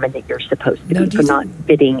kind of woman that you're supposed to be, for not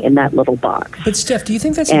fitting in that little box. But Steph, do you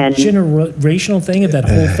think that's a generational thing of that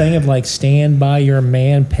whole thing of like stand by your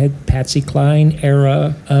man, Patsy Cline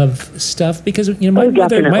era of stuff? Because, my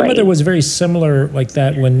mother was very similar like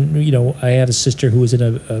that when, I had a sister who was in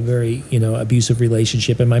a very, abusive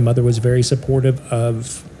relationship, and my mother was very supportive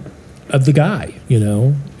of the guy,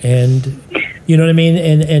 and you know what I mean,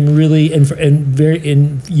 and really, and very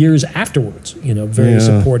in years afterwards, very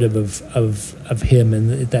supportive of him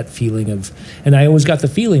and that feeling of, and I always got the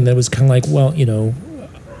feeling that it was kind of like, well,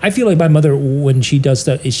 I feel like my mother, when she does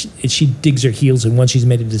that, she digs her heels, and once she's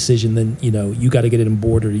made a decision, then you got to get it on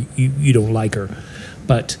board, or you don't like her,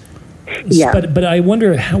 but. Yeah. But I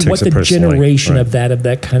wonder what the generation of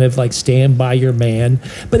that kind of like stand by your man.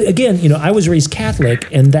 But again, I was raised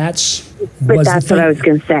Catholic, and that's what I was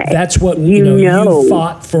going to say. That's what you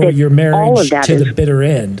fought for your marriage to the bitter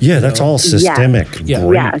end. Yeah, that's all systemic,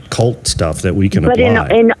 great cult stuff that we can apply.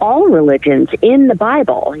 But in all religions, in the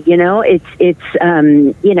Bible, it's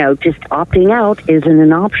just opting out isn't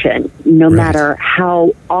an option, no matter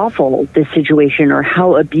how awful the situation or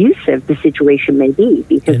how abusive the situation may be.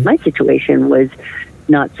 Because my situation was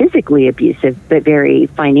not physically abusive, but very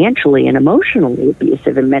financially and emotionally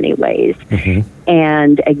abusive in many ways. Mm-hmm.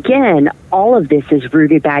 And again, all of this is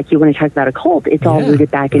rooted back, you want to talk about a cult, it's all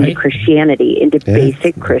rooted back into Christianity, into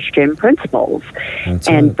basic Christian principles.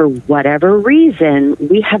 And for whatever reason,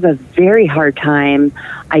 we have a very hard time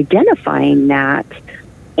identifying that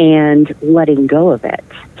and letting go of it.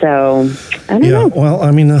 So I don't know. Well, I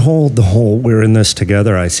mean, the whole we're in this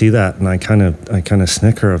together. I see that, and I kind of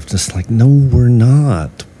snicker of just like, no, we're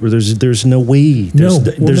not. There's no we.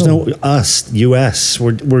 There's no us. U.S.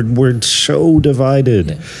 We're so divided,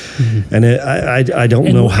 mm-hmm. and I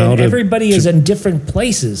don't know how to. Everybody is in different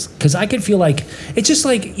places, because I could feel like it's just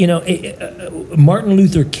like Martin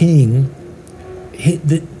Luther King,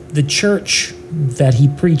 the church that he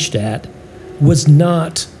preached at was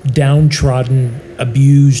not downtrodden,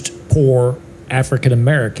 abused, poor African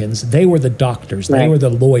Americans, they were the doctors, they were the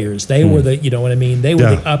lawyers, they were the, you know what I mean? They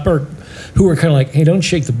were the upper, who were kind of like, hey, don't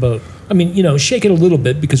shake the boat. I mean, you know, shake it a little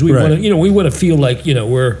bit because we want to, you know, we want to feel like, you know,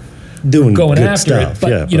 we're doing going good after stuff. it.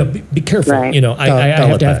 But, you know, be careful. You know, I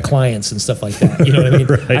have to have clients and stuff like that. You know what I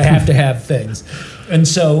mean? I have to have things. And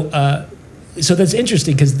so, so that's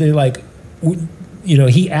interesting because they're like, you know,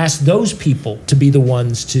 he asked those people to be the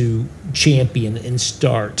ones to champion and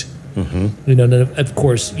start. You know, and of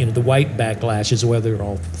course, you know, the white backlash is whether they're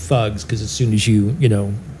all thugs because as soon as you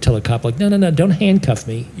know, tell a cop like, no, don't handcuff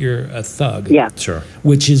me, you're a thug. Yeah, sure.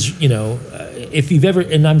 Which is, you know, if you've ever,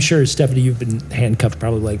 and I'm sure Stephanie, you've been handcuffed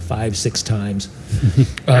probably like 5-6 times.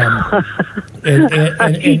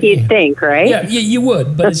 And you'd think, right? Yeah, you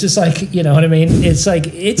would, but it's just like, you know what I mean? It's like,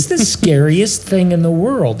 it's the scariest thing in the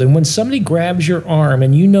world. And when somebody grabs your arm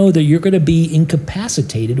and you know that you're going to be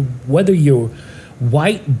incapacitated, whether you're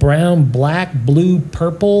white, brown, black, blue,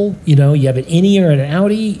 purple, you know, you have an innie or an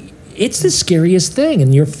outie, it's the scariest thing.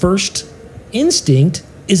 And your first instinct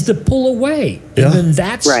is to pull away. Yeah. And then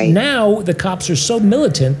that's now the cops are so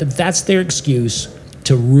militant that that's their excuse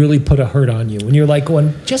to really put a hurt on you. And you're like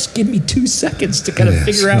going, just give me 2 seconds to kind of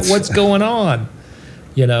figure out what's going on,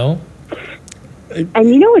 you know? And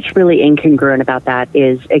you know what's really incongruent about that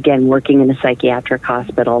is, again, working in a psychiatric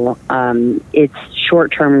hospital, it's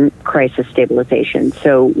short-term crisis stabilization.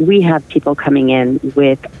 So we have people coming in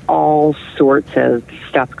with all sorts of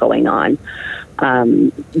stuff going on.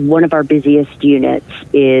 One of our busiest units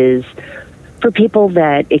is for people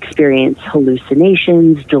that experience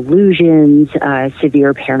hallucinations, delusions,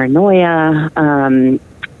 severe paranoia,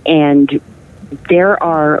 and there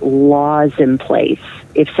are laws in place.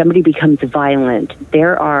 If somebody becomes violent,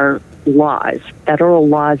 there are laws, federal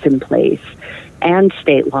laws in place, and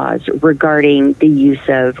state laws regarding the use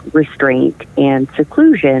of restraint and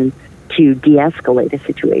seclusion to de-escalate a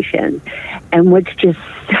situation. And what's just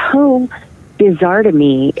so bizarre to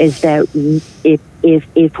me is that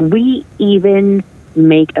if we even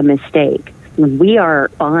make a mistake, we are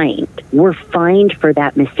fined. We're fined for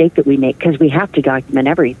that mistake that we make because we have to document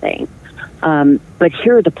everything. But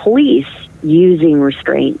here are the police using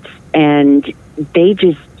restraints, and they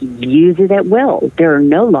just use it at will. There are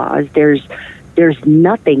no laws. There's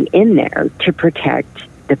nothing in there to protect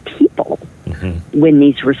the people when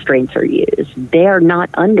these restraints are used. They are not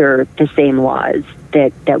under the same laws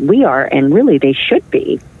that we are, and really they should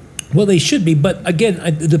be. Well, they should be, but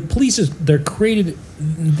again, the police they're created.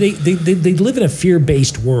 They live in a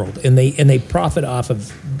fear-based world, and they profit off of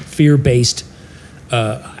fear-based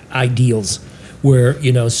ideals. Where,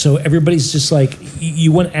 you know, so everybody's just like,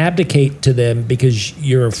 you want to abdicate to them because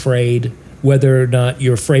you're afraid, whether or not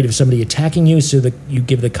you're afraid of somebody attacking you, so that you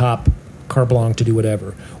give the cop carte blanche to do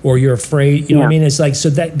whatever, or you're afraid, you know what I mean? It's like, so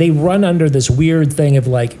that they run under this weird thing of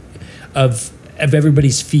like, of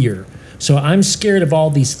everybody's fear. So I'm scared of all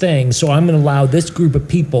these things, so I'm going to allow this group of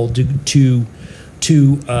people to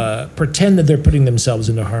pretend that they're putting themselves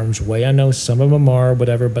into harm's way. I know some of them are,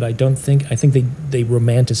 whatever, but I think they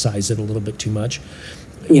romanticize it a little bit too much.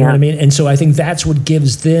 You know what I mean? And so I think that's what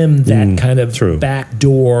gives them that kind of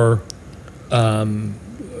backdoor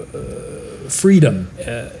freedom,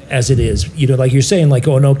 as it is. You know, like you're saying, like,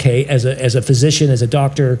 okay, as a physician, as a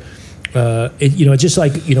doctor, you know, just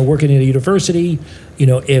like, you know, working at a university, you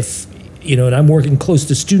know, if, you know, and I'm working close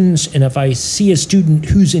to students, and if I see a student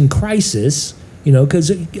who's in crisis, you know, because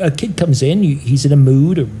a kid comes in, he's in a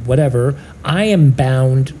mood or whatever, I am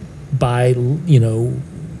bound by, you know,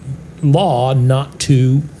 law not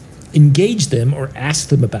to engage them or ask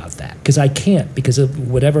them about that, because I can't, because of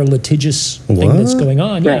whatever litigious thing that's going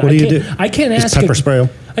on. Yeah, what do you do? I can't ask pepper spray.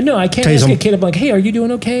 No, I can't ask a kid. I'm like, hey, are you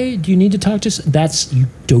doing okay? Do you need to talk to? That's, you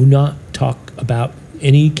do not talk about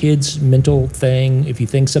any kid's mental thing. If you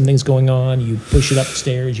think something's going on, you push it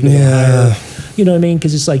upstairs. You go higher. You know what I mean?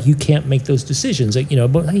 Because it's like, you can't make those decisions. Like, you know,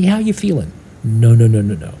 but hey, how you feeling? No.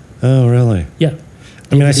 Oh, really? Yeah.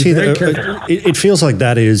 I mean, I see that it feels like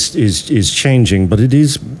that is changing, but it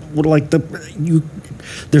is like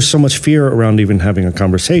there's so much fear around even having a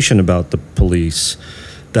conversation about the police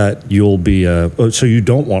that you'll be so you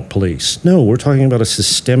don't want police. No, we're talking about a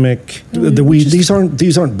systemic. These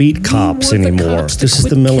aren't beat cops anymore. This is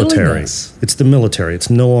the military. It's the military. It's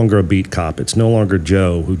no longer a beat cop. It's no longer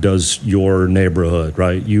Joe who does your neighborhood,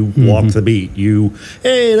 right? You walk the beat.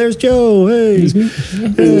 Hey, there's Joe. Hey,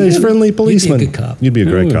 he's friendly policeman. You'd be a good cop. You'd be a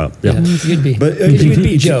great cop. Yeah, you'd be. But you'd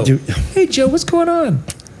be Joe. Hey, Joe, what's going on?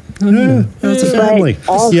 It's a family.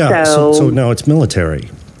 Also, so now it's military.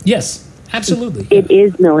 Yes. Absolutely. It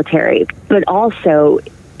is military. But also,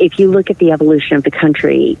 if you look at the evolution of the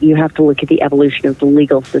country, you have to look at the evolution of the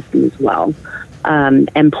legal system as well.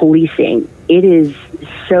 and policing. It is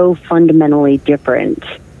so fundamentally different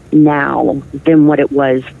now than what it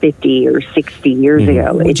was 50 or 60 years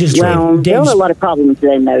ago. Which is there were a lot of problems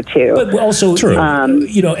then, though, too. But also,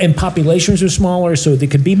 and populations are smaller, so there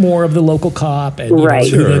could be more of the local cop and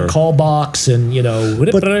the call box and,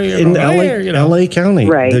 But in LA County,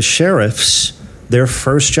 the sheriffs, their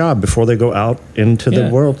first job before they go out into the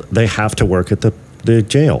world, they have to work at the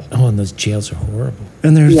jail. Oh, and those jails are horrible.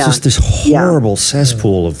 And there's just this horrible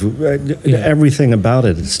cesspool of everything about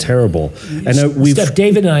it. It's terrible. And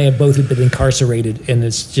David and I have both been incarcerated, and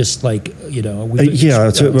it's just like,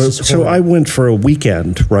 So I went for a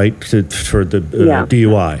weekend, for the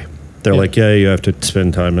DUI. They're like, you have to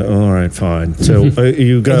spend time. All right, fine. So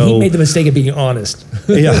you go. And he made the mistake of being honest.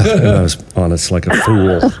 And I was honest like a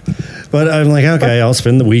fool. But I'm like, okay, I'll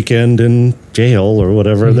spend the weekend in jail or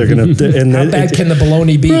whatever. They're gonna. How bad can the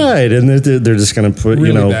baloney be? Right, and they're just gonna put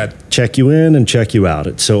really bad. Check you in and check you out.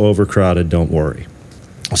 It's so overcrowded. Don't worry.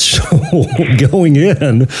 So going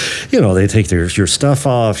in, they take your stuff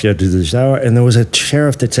off. You have to do the shower, and there was a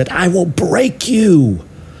sheriff that said, "I will break you."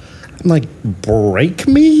 I'm like, break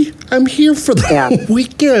me? I'm here for the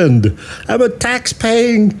weekend. I'm a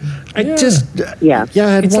tax-paying. I had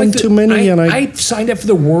it's one too many, and I signed up for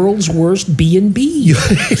the world's worst B&B.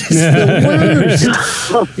 It's the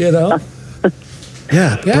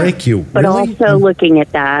worst. Break you. But also looking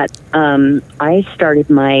at that, I started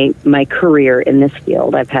my career in this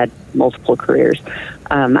field. I've had multiple careers.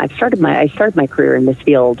 I started my career in this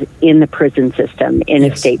field in the prison system, in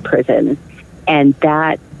a state prison. And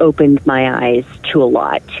that opened my eyes to a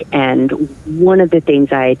lot. And one of the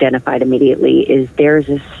things I identified immediately is there's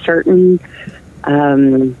a certain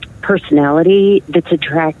personality that's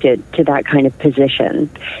attracted to that kind of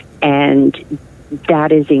position. And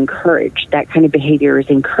that is encouraged. That kind of behavior is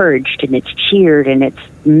encouraged, and it's cheered, and it's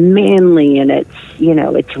manly, and it's,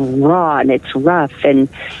 it's raw, and it's rough. And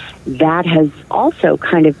that has also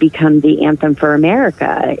kind of become the anthem for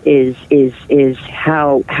America is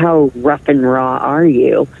how rough and raw are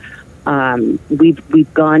you?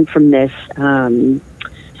 We've gone from this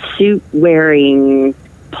suit wearing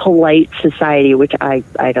polite society, which I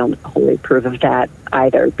don't wholly approve of that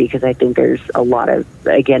either, because I think there's a lot of,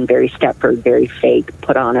 again, very Stepford, very fake,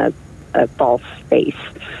 put on a false face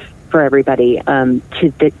for everybody,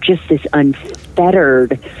 to just this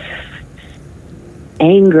unfettered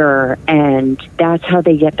anger, and that's how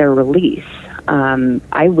they get their release.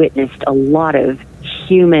 I witnessed a lot of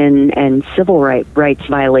human and civil rights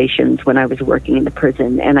violations when I was working in the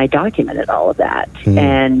prison, and I documented all of that.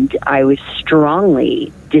 And I was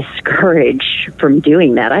strongly discouraged from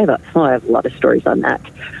doing that. I have a lot of stories on that.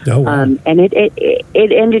 Oh, wow. And it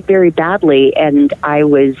ended very badly, and I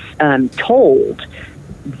was told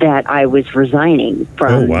that I was resigning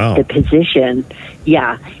from the position.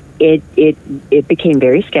 Yeah. It became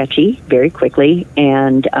very sketchy very quickly,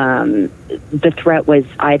 and the threat was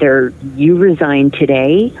either you resign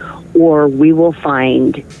today or we will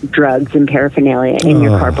find drugs and paraphernalia in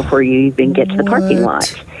your car before you even get to the parking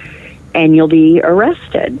lot, and you'll be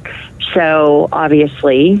arrested. So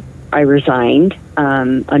obviously I resigned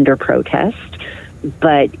under protest,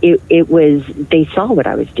 but it was, they saw what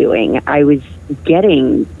I was doing. I was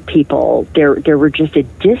getting people, there were just a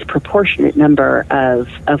disproportionate number of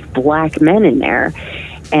black men in there,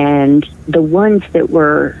 and the ones that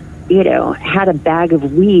were, had a bag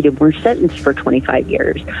of weed and were sentenced for 25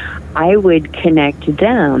 years, I would connect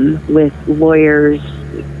them with lawyers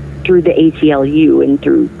through the ACLU and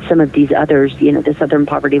through some of these others, the Southern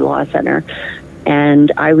Poverty Law Center,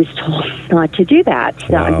 and I was told not to do that.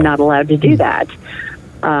 Wow. I'm not allowed to do that.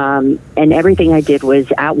 And everything I did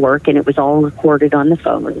was at work, and it was all recorded on the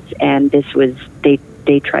phones. And this was,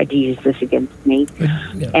 they tried to use this against me.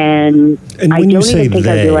 Yeah. And I don't even think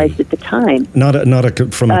I realized at the time. Not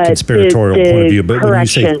from a conspiratorial point of view, but when you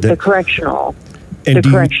say the correctional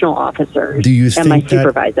officers and my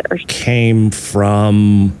supervisors that came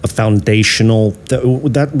from a foundational,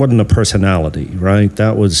 that wasn't a personality, right?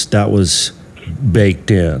 That was baked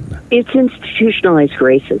in. It's institutionalized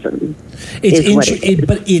racism.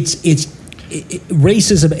 But it's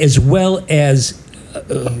racism as well as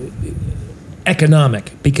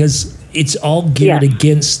economic, because it's all geared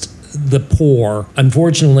against the poor.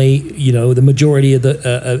 Unfortunately, the majority of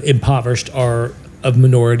the impoverished are of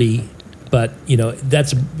minority, but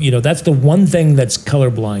that's the one thing that's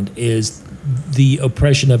colorblind is the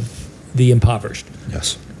oppression of the impoverished.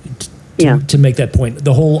 Yes. To make that point,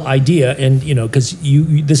 the whole idea, and because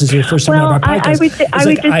this is your first time on our podcast. I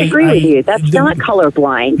would disagree with you. That's not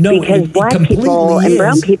colorblind, because black people and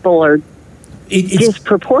brown people are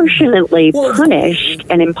disproportionately punished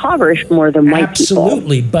and impoverished more than white people.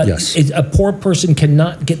 Absolutely, but a poor person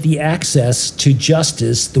cannot get the access to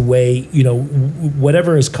justice the way,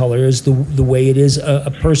 whatever his color is, the way it is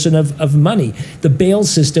a person of money. The bail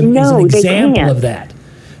system is an example of that.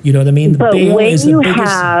 You know what I mean? But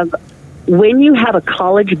when you have a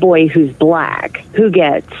college boy who's black who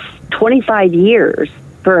gets 25 years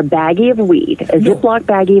for a baggie of weed, a Ziploc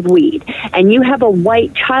baggie of weed, and you have a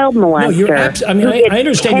white child molester. I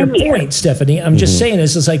understand your point, Stephanie. I'm just saying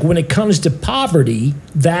this is like when it comes to poverty,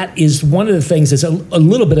 that is one of the things that's a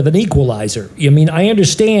little bit of an equalizer. I mean, I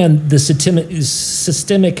understand the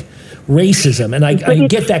systemic racism, and I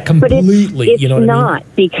get that completely. It's not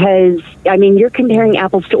because, you're comparing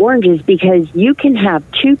apples to oranges because you can have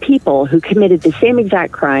two people who committed the same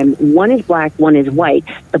exact crime. One is black, one is white.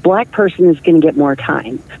 The black person is going to get more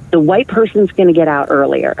time. The white person is going to get out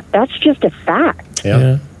earlier. That's just a fact.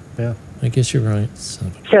 Yeah. I guess you're right. So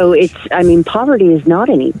poverty is not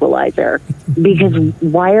an equalizer because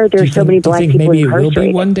why are there so many black people maybe incarcerated? It will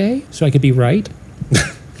be one day, so I could be right?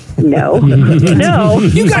 No.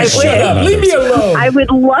 You guys shut up. Leave me alone. I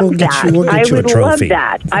would love that. I would love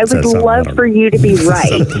that. I would love for you to be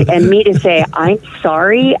right and me to say, I'm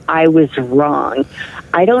sorry, I was wrong.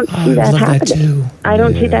 I don't see that happening. I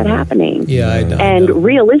don't see that happening. Yeah, I know. And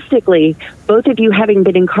realistically, both of you having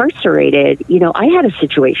been incarcerated, I had a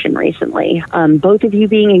situation recently. Both of you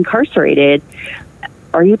being incarcerated,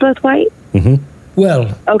 are you both white? Mm-hmm.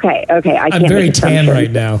 Well, okay. I'm very tan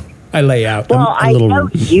right now. I lay out. Well, I know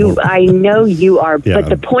you are, but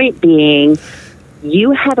the point being,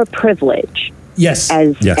 you have a privilege. Yes.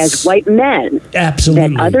 As white men.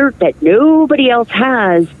 Absolutely. That nobody else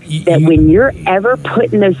has, when you're ever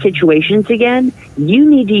put in those situations again, you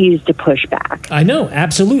need to use to push back. I know,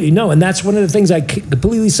 absolutely. No, and that's one of the things I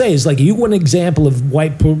completely say is like, you want an example of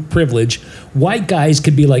white privilege. White guys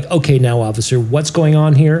could be like, okay, now, officer, what's going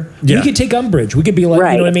on here? Yeah. We could take umbrage. We could be like,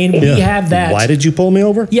 you know what I mean? We have that. Why did you pull me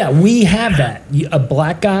over? Yeah, we have that. A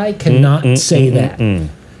black guy cannot say that. And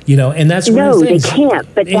that's one of the things. They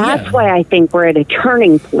can't. But that's why I think we're at a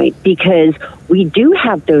turning point because we do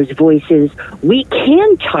have those voices. We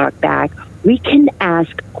can talk back. We can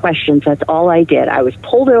ask questions. That's all I did. I was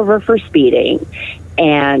pulled over for speeding,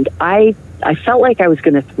 and I felt like I was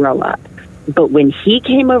going to throw up. But when he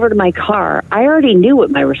came over to my car, I already knew what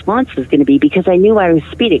my response was going to be because I knew I was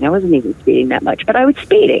speeding. I wasn't even speeding that much, but I was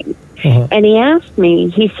speeding. Uh-huh. And he asked me,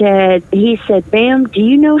 he said, ma'am, do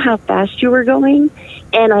you know how fast you were going?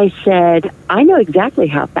 And I said, I know exactly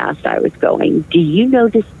how fast I was going. Do you know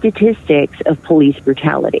the statistics of police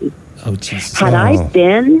brutality? Oh, Jesus. Had I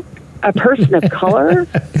been a person of color,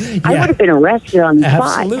 I would have been arrested on the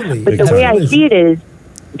spot. But the way I see it is,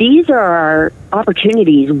 these are our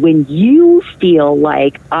opportunities when you feel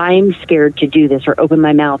like I'm scared to do this or open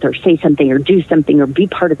my mouth or say something or do something or be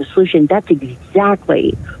part of the solution. That's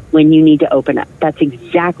exactly when you need to open up. That's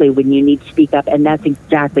exactly when you need to speak up. And that's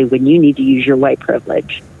exactly when you need to use your white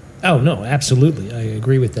privilege. Oh, no, absolutely. I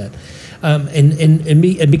agree with that.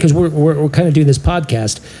 And because we're kind of doing this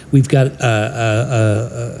podcast, we've got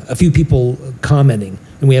a few people commenting,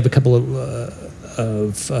 and we have a couple of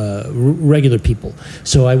regular people.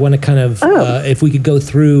 So I want to kind of, if we could go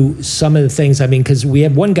through some of the things, because we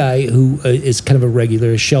have one guy who is kind of a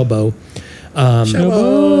regular, Shelbo.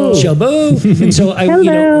 Shelbo. And so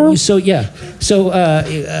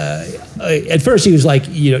at first he was like,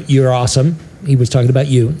 you're awesome. He was talking about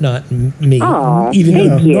you, not me. Aww, even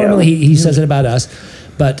though normally he says it about us.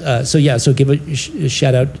 But so give a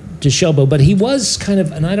shout out to Shelbo. But he was kind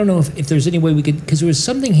of, and I don't know if there's any way we could, because there was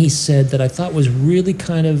something he said that I thought was really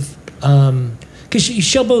kind of, because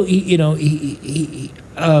Shelbo, he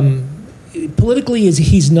politically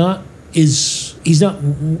he's not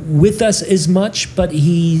with us as much, but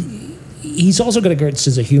he's also got a great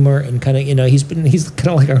sense of humor and kind of he's kind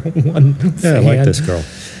of like our one fan. I like this girl.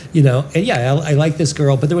 I like this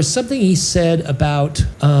girl, but there was something he said about,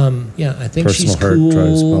 I think personal she's hurt cool.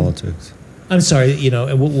 drives politics. I'm sorry,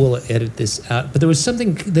 and we'll edit this out. But there was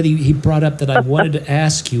something that he brought up that I wanted to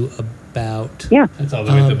ask you about. Yeah, that's all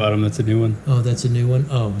the way at the bottom. That's a new one. Oh, that's a new one.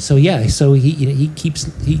 Oh, so he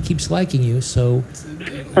keeps liking you. So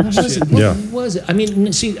what was it? I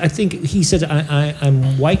think he said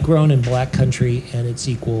I'm white grown in black country and it's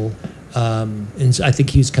equal. And so I think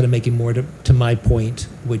he was kind of making more to my point,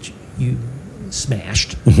 which you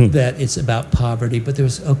smashed, that it's about poverty. But there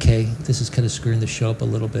was, this is kind of screwing the show up a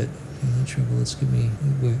little bit. You're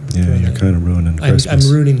kind of ruining Christmas. I'm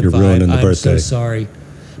ruining the vibe. Ruining the birthday. I'm so sorry.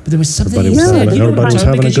 But there was something Everybody you was said. having- You know everybody was what,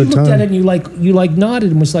 having a because good you looked at time. it and you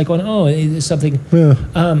nodded and was like, oh, it's something. Yeah.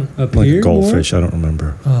 Up Like here, a goldfish. I don't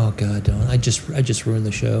remember. Oh God, don't! I just ruined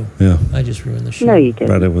the show. Yeah. I just ruined the show. No, you didn't.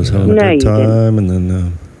 But it was having No, a you good didn't. time, and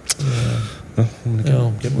then I'm gonna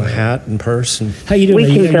Oh, get my hat and purse. And How you doing?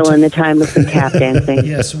 We can fill in the time with some tap dancing.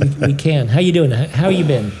 Yes, we can. How you doing? How you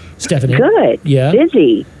been, Stephanie? Good. Yeah.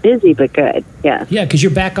 Busy, but good. Yes. Yeah, because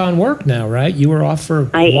you're back on work now, right? You were off for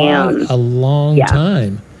am. a long Yeah.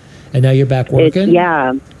 time, and now you're back working.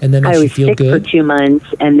 Yeah. And that makes I you was feel sick good. for 2 months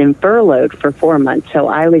and then furloughed for 4 months. So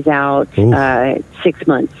I was out Oof. 6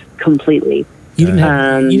 months completely. You didn't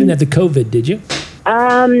have the COVID, did you?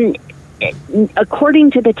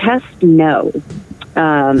 According to the test, no.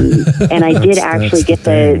 And I did actually that's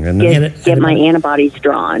the thing, isn't it? get my antibodies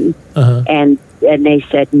drawn, Uh-huh. and they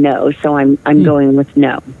said no. So I'm going with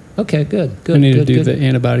no. Okay, good. I need to good, do good. the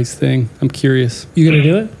antibodies thing. I'm curious. You gonna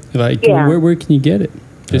do it? Like, Yeah. where can you get it?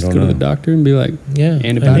 Just don't go to know. the doctor and be like, Yeah,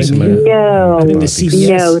 antibodies. I think- No, I think the CVS.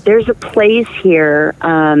 no. There's a place here,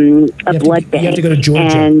 a blood bank. You have to go to Georgia.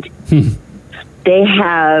 And they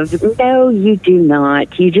have no. You do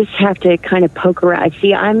not. You just have to kind of poke around.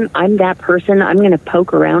 See, I'm that person. I'm going to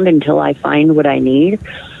poke around until I find what I need.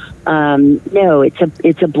 No,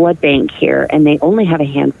 it's a blood bank here, and they only have a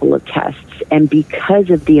handful of tests. And because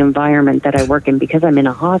of the environment that I work in, because I'm in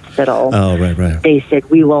a hospital, oh, right. they said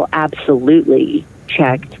we will absolutely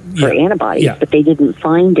check for Yeah. antibodies, Yeah. but they didn't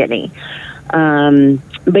find any.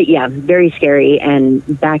 But yeah, very scary. And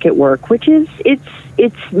back at work, which is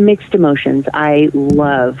it's mixed emotions. I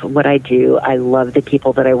love what I do. I love the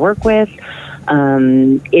people that I work with.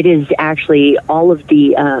 It is actually all of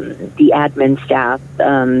the admin staff,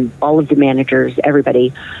 all of the managers,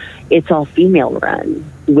 everybody. It's all female run,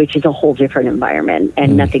 which is a whole different environment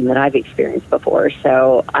and nothing that I've experienced before.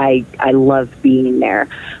 So I love being there,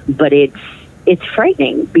 but it's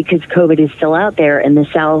frightening because COVID is still out there and the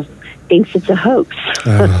South thinks it's a hoax.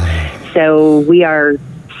 So we are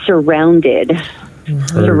surrounded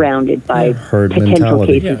by Herd potential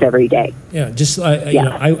mentality. cases Yeah. every day. Yeah, just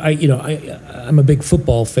Yeah. I'm a big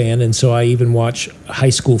football fan, and so I even watch high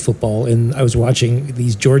school football. And I was watching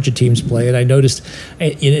these Georgia teams play, and I noticed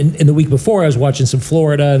in the week before I was watching some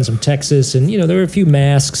Florida and some Texas, and there were a few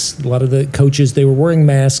masks. A lot of the coaches, they were wearing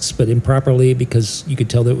masks, but improperly because you could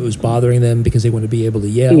tell that it was bothering them because they wanted to be able to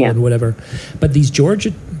yell and whatever. But these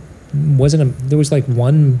Georgia there was like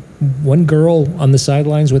one girl on the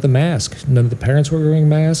sidelines with a mask. None of the parents were wearing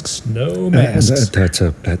masks. No masks. That's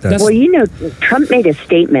Well, Trump made a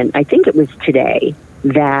statement, I think it was today,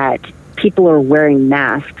 that people are wearing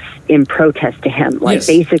masks in protest to him. Like, Yes.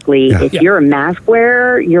 basically, Yeah. if you're a mask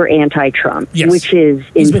wearer, you're anti-Trump, Yes. which is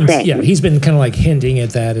He's insane. been, he's been kind of like hinting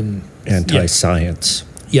at that. And anti-science.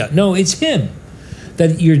 no, it's him.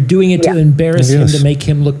 That you're doing it to embarrass him, Yes. to make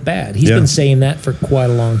him look bad. He's been saying that for quite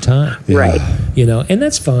a long time. Right. And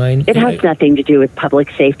that's fine. It has nothing to do with public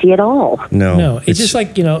safety at all. No, it's just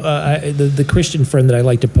like, the Christian friend that I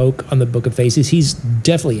like to poke on the Book of Faces, he's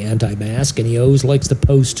definitely anti-mask, and he always likes to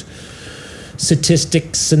post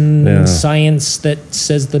statistics and science that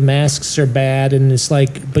says the masks are bad. And it's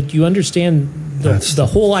like, but you understand the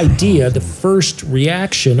whole idea, the first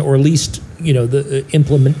reaction, or at least, the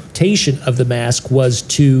implementation of the mask was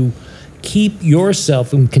to keep yourself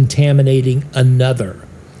from contaminating another,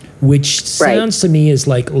 which sounds to me as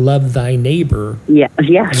like love thy neighbor. Yeah.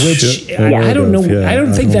 Which I don't know. I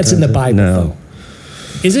don't think that's in the Bible. No. Though.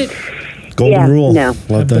 Is it? Golden rule. No.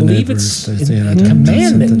 Love thy believe neighbor. it's a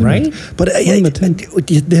commandment, right? But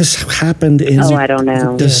this happened in I don't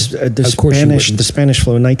know. Of course you wouldn't. the Spanish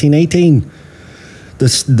flu in 1918.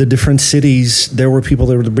 The different cities, there were people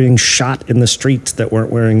that were being shot in the streets that weren't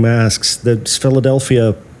wearing masks.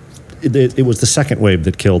 Philadelphia, it was the second wave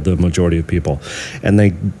that killed the majority of people. And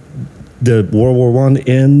the World War I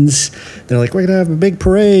ends. They're like, we're going to have a big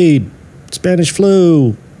parade. Spanish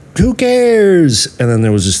flu. Who cares? And then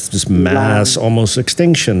there was this mass almost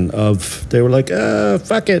extinction of, they were like,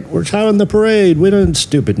 fuck it. We're having the parade. We don't,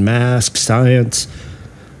 stupid mask, science,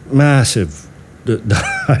 massive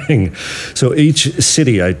dying. So each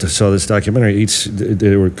city, I saw this documentary,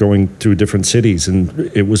 they were going through different cities, and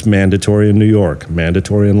it was mandatory in New York,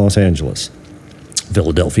 mandatory in Los Angeles.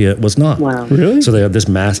 Philadelphia, it was not. Wow. Really? So they had this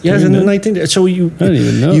mass. Yes, in the 19th. So I didn't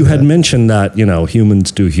even know you that. had mentioned that,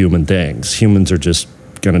 humans do human things. Humans are just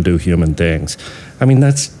going to do human things. I mean,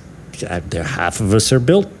 half of us are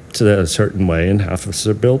built a certain way, and half of us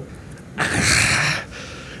are built.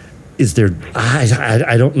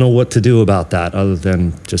 I don't know what to do about that other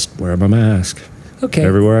than just wear my mask. Okay.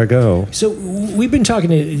 Everywhere I go. So we've been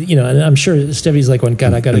talking to, and I'm sure Stevie's like, "Well,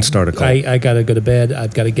 God, I got to start a call. I got to go to bed.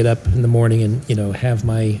 I've got to get up in the morning and have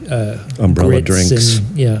my umbrella grits drinks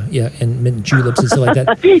and and mint juleps and stuff like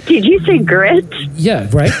that." Did you say grits? Yeah,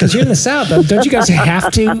 right. Because you're in the South, don't you guys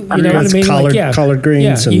have to? You know what I mean? Collard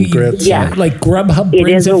greens and grits. Yeah. Like Grubhub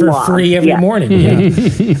brings it for free every morning.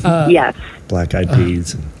 Yeah. Yes. Black-eyed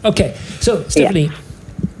peas. Okay, so Stephanie.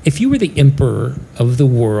 If you were the emperor of the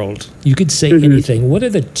world, you could say anything. What are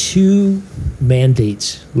the 2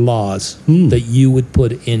 mandates, laws that you would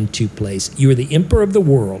put into place? You are the emperor of the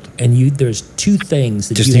world, and there's 2 things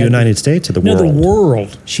that just the United States or the world? No, the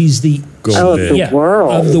world. She's the world.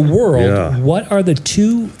 Of the world. Yeah. What are the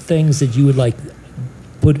 2 things that you would like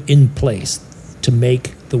put in place to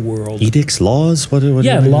make the world? Edicts, laws? What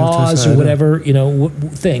laws or whatever,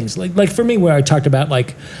 things. Like for me, where I talked about,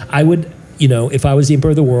 like, I would... if I was the emperor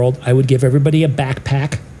of the world, I would give everybody a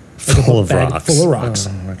backpack full of rocks. Full of rocks.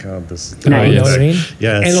 Oh my God, this. You know what I mean?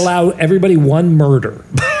 Yes. And allow everybody 1 murder,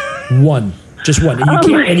 just one,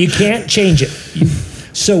 and you can't change it.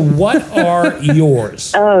 So what are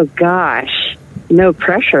yours? Oh gosh, no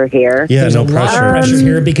pressure here. Yeah, There's no a lot of pressure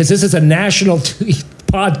here because this is a national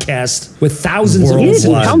podcast with thousands of You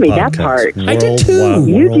listeners. didn't tell me that part. I did too.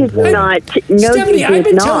 You did not. No, Stephanie, you I've did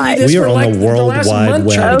been not. telling you this We are for on like the the World last Wide month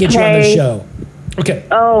Web. trying to get you on the Okay. show. Okay.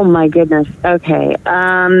 Oh my goodness. Okay.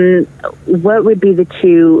 What would be the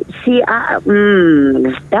 2? See,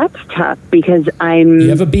 that's tough because You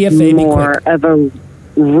have a BFA, more of a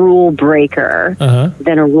rule breaker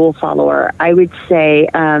than a rule follower. I would say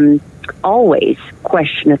always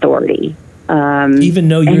question authority. Even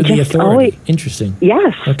though you're the just authority. Interesting.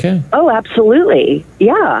 Yes. Okay. Oh, absolutely.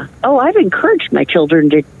 Yeah. Oh, I've encouraged my children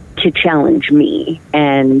to challenge me,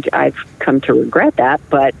 and I've come to regret that,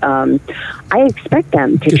 but I expect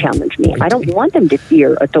them to challenge me. I don't want them to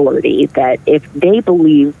fear authority, that if they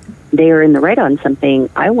believe they are in the right on something,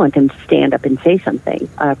 I want them to stand up and say something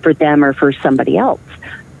for them or for somebody else.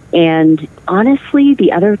 And honestly,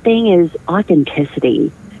 the other thing is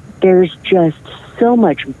authenticity. There's just so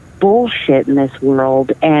much bullshit in this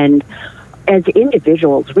world, and as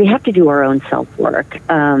individuals, we have to do our own self-work.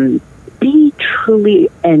 Be truly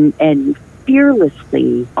and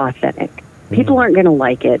fearlessly authentic. People aren't going to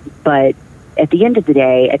like it, but at the end of the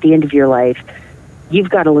day, at the end of your life,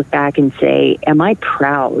 you've got to look back and say, am I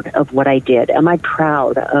proud of what I did? Am I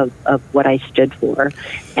proud of what I stood for?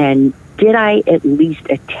 And did I at least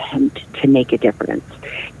attempt to make a difference?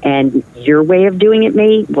 And your way of doing it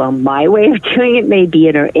my way of doing it may be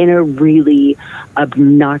in a really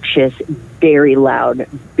obnoxious, very loud,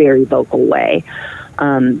 very vocal way.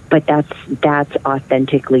 But that's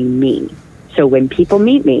authentically me. So when people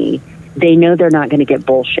meet me, they know they're not going to get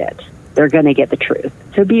bullshit. They're going to get the truth.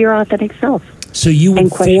 So be your authentic self. So you would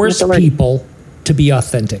force people to be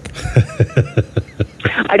authentic.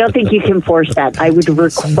 I don't think you can force that. I would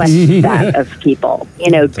request that of people.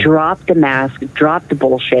 Drop the mask, drop the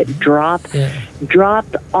bullshit, drop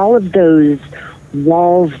all of those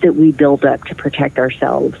walls that we build up to protect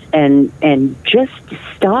ourselves, and just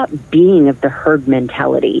stop being of the herd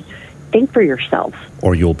mentality. Think for yourself,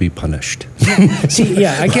 or you'll be punished. See,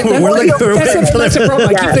 I can't. That's a problem.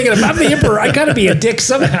 I keep thinking, if I'm the emperor, I got to be a dick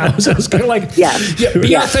somehow. So it's kind of like,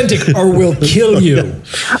 be authentic, or we'll kill you.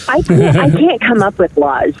 I can't come up with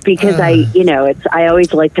laws because I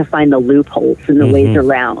always like to find the loopholes and the ways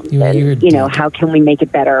around. And how can we make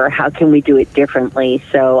it better? Or how can we do it differently?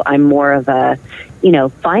 So I'm more of a,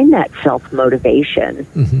 find that self-motivation.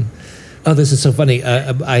 Mm-hmm. Oh, this is so funny.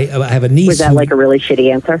 I have a niece. Was that like a really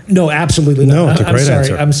shitty answer? No, absolutely not. No, it's a great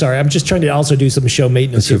answer. I'm sorry. I'm just trying to also do some show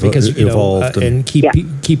maintenance here because and keep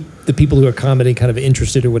the people who are commenting kind of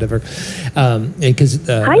interested or whatever. Because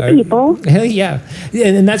hi, people. Hell yeah,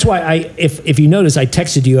 and that's why if you notice, I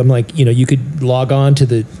texted you. I'm like, you could log on to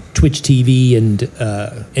the Twitch TV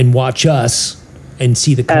and watch us and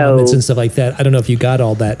see the comments and stuff like that. I don't know if you got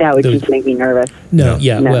all that. That would just make me nervous. No.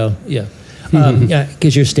 Well, yeah.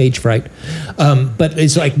 Because you're stage fright. But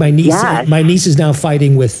it's like my niece. Yes. My niece is now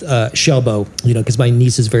fighting with Shelbo. Because my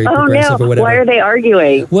niece is very progressive or whatever. Why are they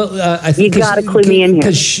arguing? Well, I think you got to clue me in here.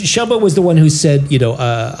 Because Shelbo was the one who said,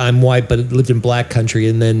 I'm white but lived in black country,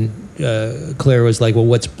 and then Claire was like, well,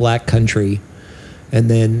 what's black country? And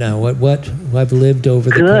then what? I've lived over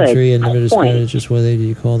the country, and it's just what do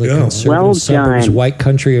you call the conservative suburbs? White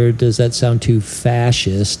country, or does that sound too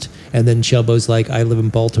fascist? And then Shelbo's like, I live in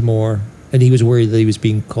Baltimore. And he was worried that he was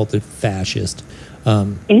being called a fascist.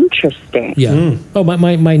 Interesting. Yeah. Oh,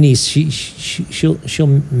 my niece, she'll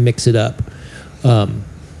mix it up. And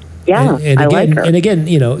again, I like her. And again,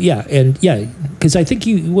 because I think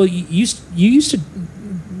you used to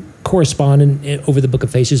correspond over the Book of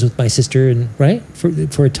Faces with my sister, and right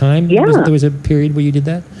for a time. Yeah, there was a period where you did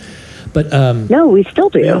that. But no, we still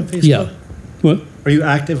do. Yeah. What? Are you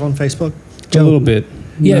active on Facebook? A little bit.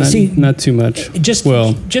 Yeah, not too much.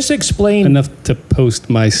 Just explain enough to post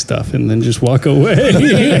my stuff and then just walk away.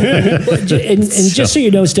 and just so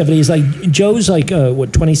you know, Stephanie, is like Joe's like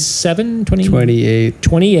 27, 28.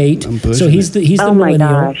 28. So he's the millennial.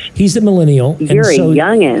 Gosh. He's the millennial. You're a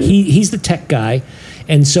youngin'. He's the tech guy.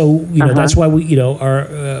 And so, that's why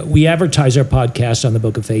we advertise our podcast on the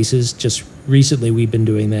Book of Faces. Just recently, we've been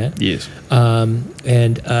doing that. Yes.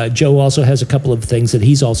 And Joe also has a couple of things that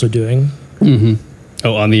he's also doing. Mm-hmm.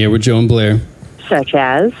 Oh, On the Air with Joe and Blair. Such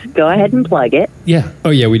as, go ahead and plug it. Yeah. Oh,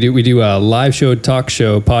 yeah, we do a live show, talk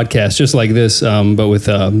show, podcast, just like this, but with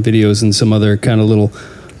videos and some other kind of little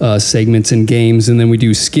segments and games, and then we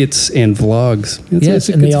do skits and vlogs.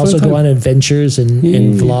 And they also go on adventures and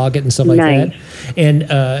vlog it and stuff like that. And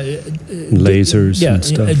lasers and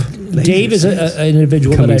stuff. Dave is an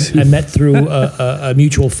individual that I met through a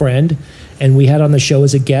mutual friend, and we had on the show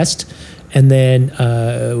as a guest. And then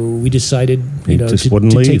we decided,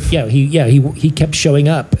 wouldn't leave. He kept showing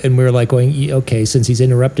up, and we were like going, okay, since he's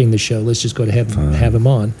interrupting the show, let's just go to have him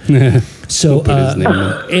on. So,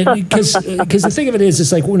 because the thing of it is,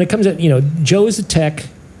 it's like when it comes to Joe is the tech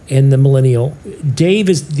and the millennial, Dave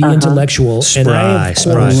is the intellectual, Spry, and I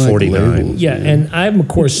am, of course, 49. Yeah, and I'm of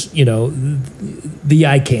course, the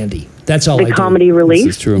eye candy. That's all I do. The comedy relief?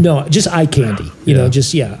 This is true. No, just eye candy.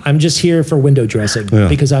 I'm just here for window dressing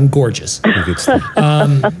because I'm gorgeous.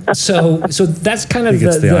 So that's kind of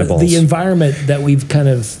the environment that we've kind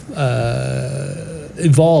of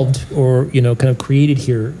evolved or kind of created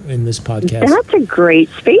here in this podcast. That's a great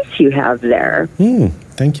space you have there.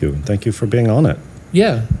 Thank you for being on it.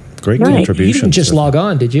 Yeah, great contribution. You didn't just log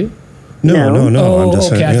on, did you? No. Oh, I'm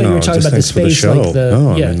just okay. I thought you were talking about the space, like the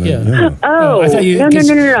Oh, I thought you, no.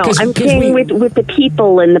 I'm saying with the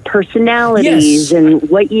people and the personalities and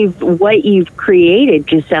what you've created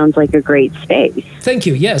just sounds like a great space. Thank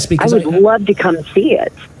you. Yes, because I would love to come see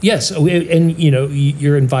it. Yes, and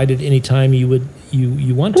you're invited anytime you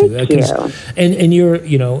want to. Thank you. And you're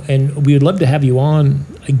and we would love to have you on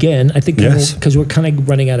again. I think because we're kind of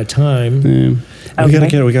running out of time. Yeah. We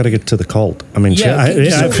got to get to the cult. I mean,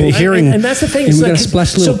 hearing and that's the thing. And we got to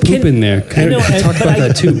splash a little poop in there. I know, talk about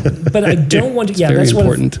that too. But I don't want to. Yeah, that's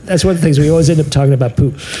important. That's one of the things we always end up talking about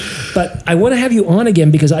poop. But I want to have you on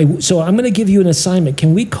again because I'm going to give you an assignment.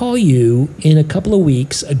 Can we call you in a couple of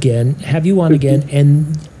weeks again? Have you on again?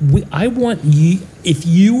 And I want you, if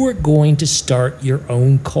you were going to start your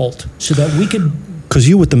own cult, so that we could. Because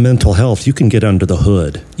you with the mental health, you can get under the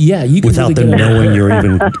hood. Yeah, you can without them knowing you're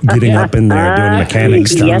even getting up in there doing mechanic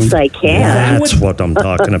stuff. Yes, I can. That's what I'm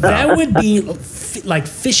talking about. That would be like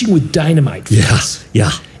fishing with dynamite.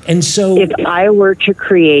 Yeah. And so, if I were to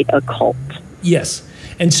create a cult, yes.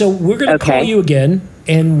 And so we're going to call you again,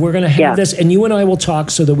 and we're going to have this, and you and I will talk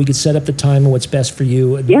so that we can set up the time and what's best for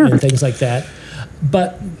you and things like that.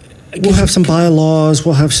 But. We'll have some bylaws.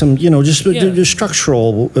 We'll have some, just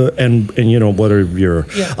structural and what are your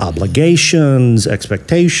obligations,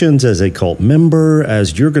 expectations as a cult member,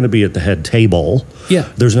 as you're going to be at the head table. Yeah,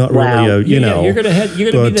 there's not really you're going to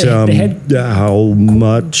be the head. How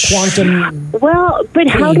much quantum? Well, but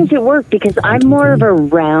how does it work? Because I'm more of a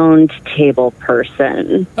round table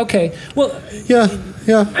person. Okay, well, yeah,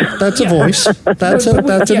 that's a voice. That's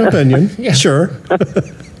an opinion. Yeah. Sure.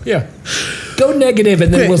 Yeah. Go negative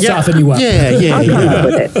and then we'll soften you up.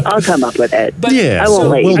 I'll come up with it. But I won't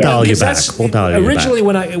let we'll you dial you back. We'll dial you originally,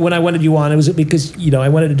 back. when I wanted you on, it was because I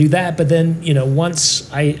wanted to do that. But then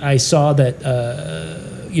once I saw that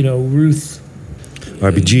Ruth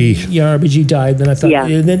RBG. Yeah, RBG died. Then I thought,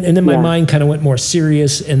 and then my mind kind of went more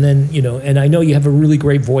serious. And then and I know you have a really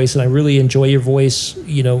great voice, and I really enjoy your voice.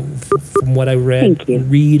 From what I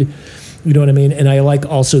read. You know what I mean? And I like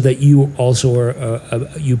also that you also are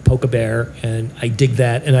you poke a bear, and I dig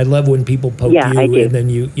that. And I love when people poke you, and then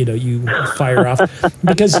you fire off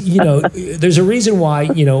because there's a reason why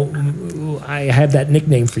I have that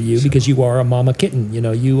nickname for you because you are a mama kitten.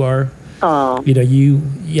 You are. Oh.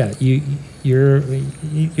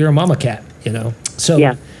 You're a mama cat.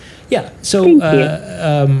 So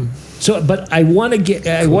So, but I wanted to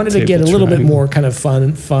get a little bit more kind of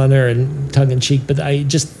funner and tongue in cheek. But I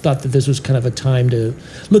just thought that this was kind of a time to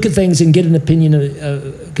look at things and get an opinion,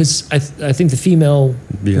 because I think the female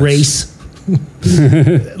race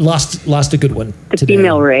lost a good one. The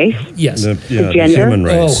female race, yes, the gender, human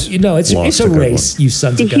race. Oh, it's a race. You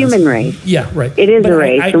sons of guns. The human race. Yeah, right. It is a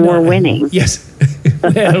race, and we're winning. Yes.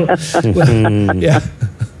 Yeah.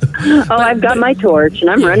 I've got my torch and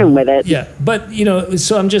I'm running with it. Yeah, but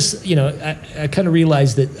so I'm just I kind of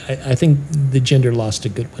realized that I think the gender lost a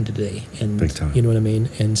good one today, and big time. You know what I mean,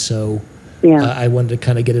 and so. Yeah. I wanted to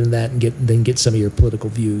kind of get into that and get some of your political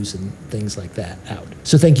views and things like that out.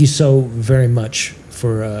 So thank you so very much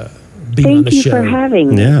for being on the show. Thank you for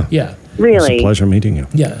having me. Yeah. Really. It's a pleasure meeting you.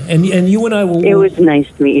 Yeah, and you and I will. It was nice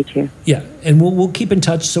to meet you too. Yeah, and we'll keep in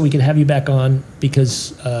touch so we can have you back on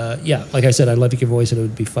because like I said, I love your voice and it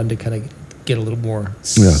would be fun to kind of get a little more.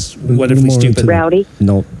 What if we stupid? Rowdy.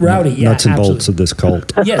 No. Rowdy. Yeah. Nuts and absolutely. bolts of this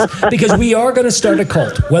cult. Yes, because we are going to start a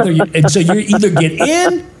cult. So you either get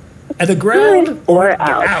in at the ground or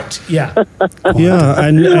out. Yeah. Yeah,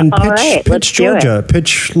 and pitch do Georgia,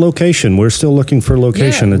 pitch location. We're still looking for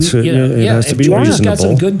location. It has to be Georgia's reasonable. got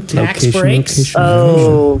some good tax Location, breaks. location.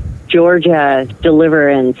 Oh, Georgia,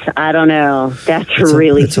 Deliverance. I don't know. That's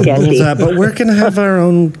really It's a little sketchy. that, but we're going to have our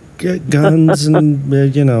own guns and, we're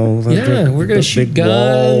going to shoot big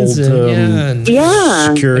guns walled, and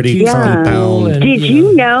security Yeah. compound. And, Did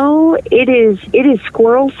you know it is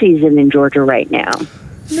squirrel season in Georgia right now?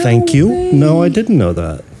 Thank you. No, I didn't know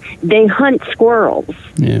that. They hunt squirrels.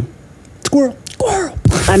 Yeah. Squirrel.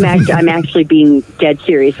 I'm actually being dead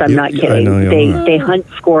serious. I'm not I kidding. know you are. They hunt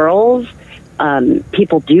squirrels.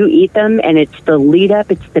 People do eat them, and it's the lead up.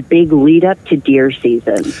 It's the big lead up to deer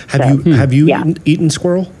season. Have you eaten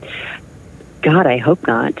squirrel? God, I hope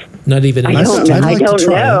not. not even. I don't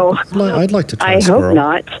know. I'd like to try I squirrel. hope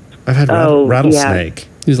not. I've had rattlesnake.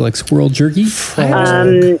 Is it like squirrel jerky?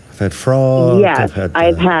 I've had frog. Yes,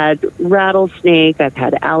 I've had rattlesnake. I've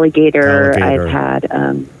had alligator. I've had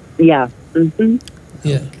Yeah. and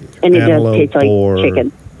it Antelope does taste like or-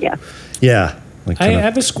 chicken. Yeah. Yeah. Like I kinda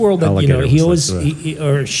have a squirrel that alligator he was always like he,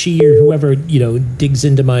 or she or whoever digs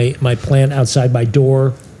into my plant outside my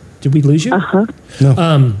door. Did we lose you? Uh-huh.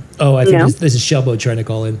 No. I think No. this is Shelbo trying to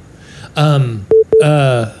call in.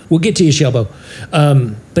 We'll get to you, Shelbo.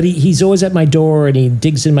 But he's always at my door and he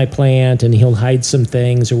digs in my plant and he'll hide some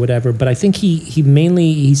things or whatever. But I think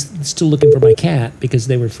he's still looking for my cat because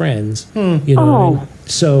they were friends. You know what I mean?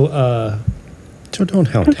 So So don't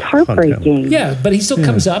hunt That's heartbreaking. him. yeah, but he still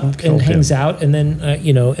comes up okay, and okay. hangs out, and then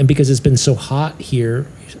and because it's been so hot here,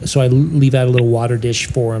 so I leave out a little water dish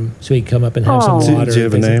for him so he can come up and have some Aw. water. Do you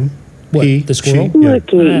have a and things like- name? What, He, the squirrel? she? Yeah.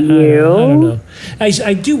 Look at I you. don't know.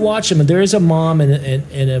 I do watch them, and there is a mom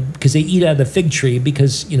and because they eat out of the fig tree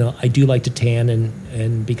because I do like to tan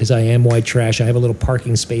and because I am white trash. I have a little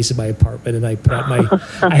parking space in my apartment, and I put out my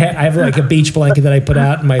I have like a beach blanket that I put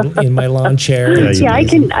out in my lawn chair. Yeah, you I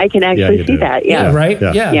can actually you see do. that. Yeah, Yeah. right.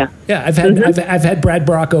 Yeah. Yeah. I've had Brad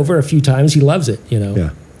Brock over a few times. He loves it. Yeah.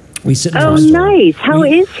 We sit. Oh, and nice. How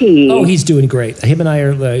is he? Oh, he's doing great. Him and I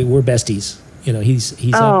are we're besties. He's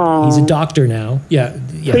a doctor now. Yeah.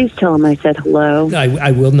 Please tell him I said hello.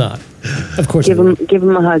 I will not. Of course. Give I will.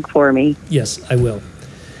 him a hug for me. Yes, I will.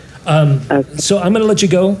 Okay. So I'm going to let you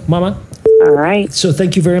go, Mama. All right. So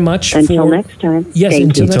thank you very much. Until next time. Yes, Thank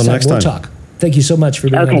until you. next time. next We'll time. talk. Thank you so much for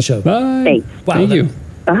being on Okay. the show. Bye. Thanks. Wow, Thank you.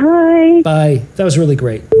 Bye. Bye. That was really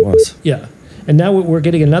great. It was. Yeah. And now we're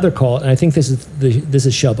getting another call, and I think this is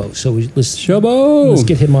Shelbo. So let's Shelbo. Let's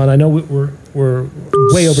get him on. I know we're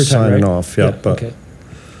way over time. Signing right? off, yeah, but- okay.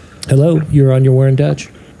 Hello, you're on your War in Dutch.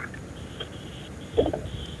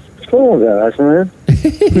 What's going on, guys, man?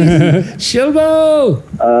 Shelbo.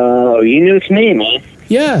 You knew it's me, man.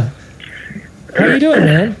 Yeah. How you doing,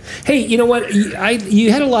 man? Hey, you know what?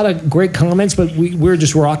 You had a lot of great comments, but we were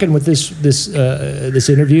just rocking with this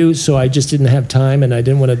interview, so I just didn't have time, and I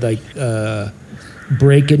didn't want to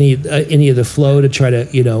break any of the flow to try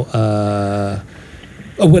to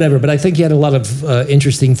or whatever. But I think you had a lot of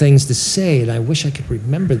interesting things to say, and I wish I could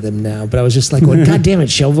remember them now. But I was just like, well, God damn it,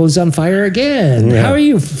 Shelvo's on fire again. Yeah. How are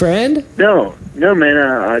you, friend? No,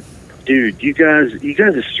 man. Dude, you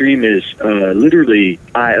guys' stream is literally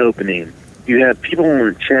eye-opening. You have people in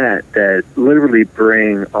the chat that literally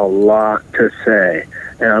bring a lot to say,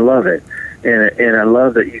 and I love it. And I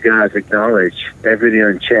love that you guys acknowledge everything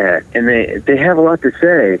in chat, and they have a lot to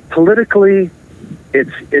say. Politically,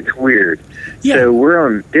 it's weird. Yeah. So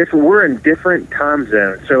we're in different time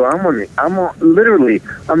zones. So I'm the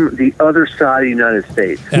other side of the United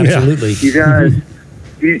States. Absolutely. You guys.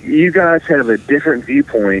 You guys have a different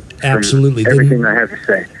viewpoint Absolutely. from everything I have to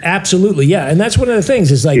say. Absolutely, yeah, and that's one of the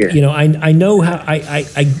things is like Yeah. I know how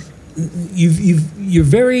you're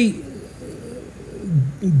very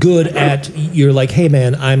good at you're like, hey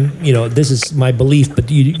man, I'm this is my belief, but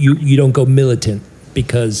you don't go militant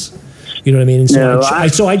because you know what I mean. And so No,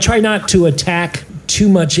 so I try not to attack too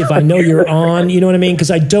much if I know you're on. You know what I mean?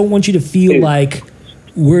 Because I don't want you to feel like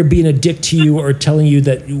we're being a dick to you or telling you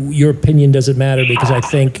that your opinion doesn't matter, because I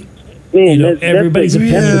think Man, everybody's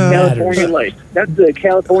opinion matters. California life. That's the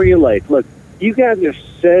California life. Look, you guys are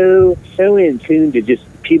so in tune to just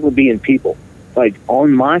people being people. Like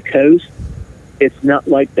on my coast, it's not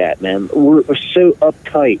like that, man. We're so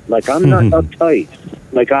uptight. Like I'm not uptight.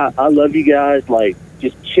 Like I love you guys. Like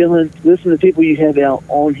just chilling, listen to people you have out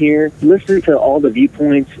on here, listen to all the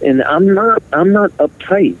viewpoints, and I'm not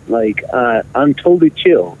uptight. Like I'm totally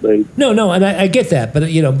chill. Like, no, and I get that, but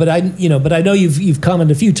I know you've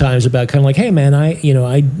commented a few times about kind of like, hey man, I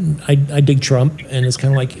dig Trump, and it's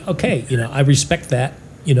kind of like, okay, I respect that.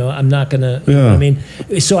 I'm not gonna. You know what I mean,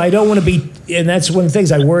 so I don't want to be, and that's one of the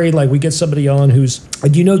things I worry. Like we get somebody on who's,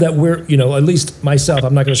 that we're, at least myself.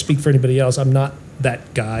 I'm not going to speak for anybody else. I'm not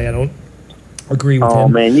that guy. I don't agree with him. Oh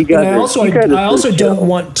man, you guys. I also don't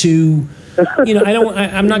want to.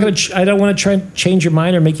 I'm not going to. I don't want to try and change your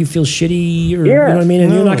mind or make you feel shitty, or you know what I mean.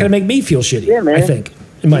 And you're not going to make me feel shitty. Yeah, man. I think,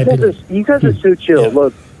 in my opinion, you guys are so chill.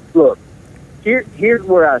 Yeah. Look. Here's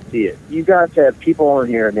where I see it. You guys have people on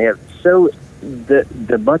here, and they have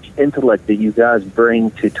the much intellect that you guys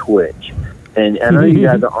bring to Twitch. And I know you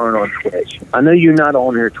guys aren't on Twitch. I know you're not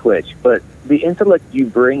on here Twitch, but the intellect you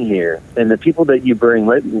bring here and the people that you bring,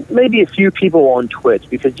 maybe a few people on Twitch,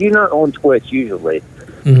 because you're not on Twitch usually,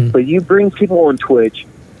 but you bring people on Twitch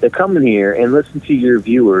that come in here and listen to your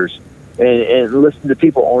viewers and listen to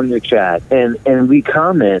people on your chat and we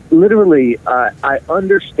comment. Literally, I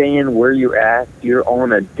understand where you're at. You're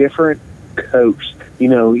on a different coast.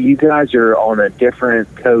 You guys are on a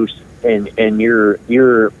different coast, and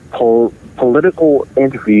your political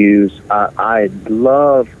interviews, I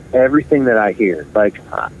love everything that I hear. Like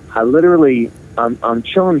I literally, I'm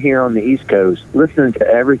chilling here on the East Coast, listening to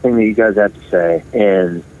everything that you guys have to say,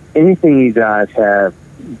 and anything you guys have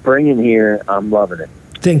bringing here, I'm loving it.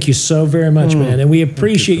 Thank you so very much, man, and we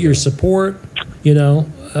appreciate your support. You're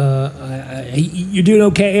doing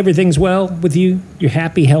okay. Everything's well with you. You're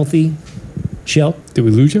happy, healthy. Shell? Did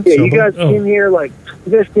we lose you? Yeah, you guys came here like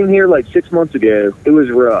 6 months ago. It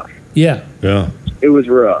was rough. Yeah. It was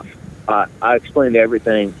rough. I explained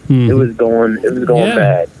everything. It was going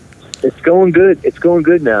bad. It's going good. It's going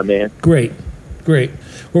good now, man. Great.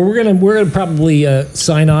 Well, we're gonna probably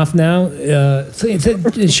sign off now.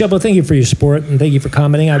 Shelbo, thank you for your support and thank you for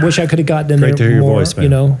commenting. I wish I could have gotten in Great there to hear more. Your voice,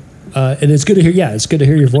 man. And it's good to hear. Yeah, it's good to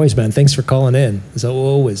hear your voice, man. Thanks for calling in. As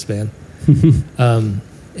always, man. When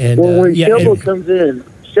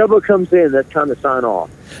Shelbo comes in, that's time to sign off.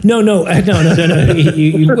 No. We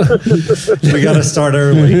got to start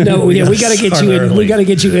early. No, we got to get you in. We got to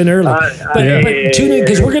get you in early. But tune in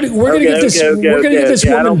because we're gonna get this. We're gonna get this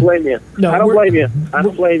woman. I don't blame you. I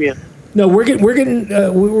don't blame you. No, we're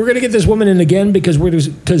gonna get this woman in again because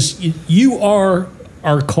you are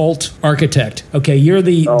our cult architect. Okay, you're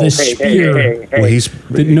the spear. Well, he's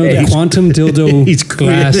the quantum dildo. He's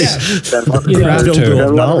glass dildo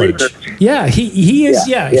of knowledge. Yeah, he is.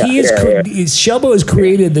 Shelbo has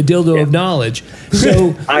created the dildo of knowledge.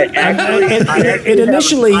 So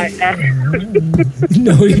initially,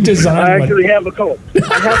 no, he designed. I actually have a cult.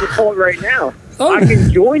 I have a cult right now. Oh. I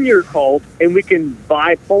can join your cult, and we can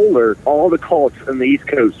bipolar all the cults on the East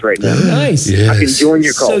Coast right now. Nice. Yes. I can join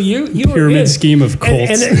your cult. So you pyramid scheme of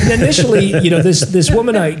cults. And initially, this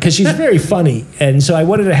woman, because she's very funny, and so I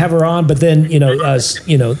wanted to have her on, but then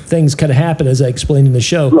things kind of happen as I explained in the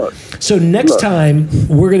show. Look, so next time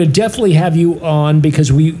we're going to definitely have you on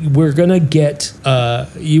because we're going to get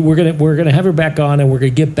we're going to have her back on, and we're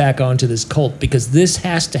going to get back onto this cult because this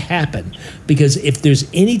has to happen. Because if there's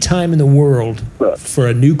any time in the world for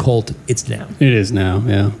a new cult, it's now. It is now,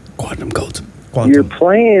 yeah. Quantum cult. You're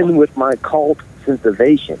playing with my cult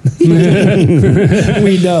sensitivation.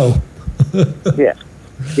 We know. Yeah.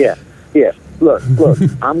 Look.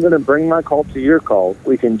 I'm going to bring my cult to your cult.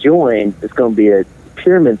 We can join. It's going to be a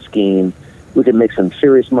pyramid scheme. We can make some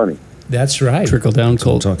serious money. That's right. Trickle down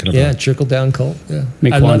cult. Yeah, trickle down cult. Yeah.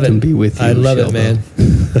 May quantum be with you. I love it, man.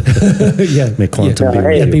 Yeah. May quantum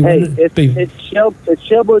be with you. It's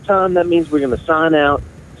Shelbo time. That means we're going to sign out.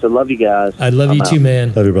 So love you guys. I love you too,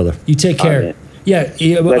 man. Love you, brother. You take care. Right, yeah.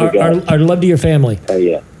 Our love to your family. Oh,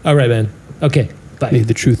 yeah. All right, man. Okay. Bye. May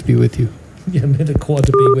the truth be with you. Yeah, may the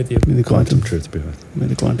quantum be with you. May the quantum truth be with you. May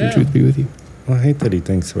the quantum truth be with you. Well, I hate that he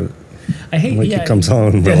thinks I hate he comes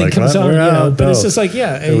on. We're like, comes on, we're out. But it's just like,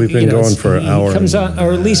 we've been going for an hour. He comes on,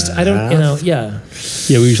 or at least I don't, Yeah,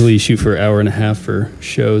 we usually shoot for an hour and a half for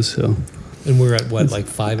shows. So, and we're at what, like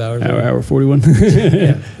 5 hours? Hour 41.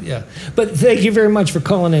 yeah. But thank you very much for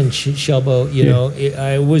calling in, Shelbo.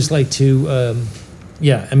 I always like to,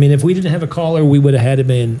 Yeah, I mean, if we didn't have a caller, we would have had him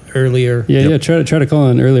in earlier. Yeah. Try to call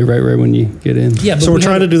in early, right when you get in. Yeah, but so we're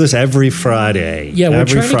trying to do this every Friday. Yeah, we're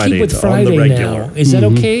trying to keep with Friday now. Is that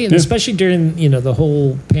okay? And especially during the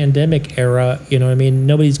whole pandemic era. You know what I mean?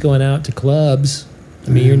 Nobody's going out to clubs. I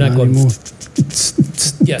mean, you're not going.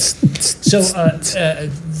 Yes. So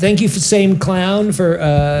thank you for Same Clown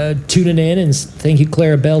for tuning in, and thank you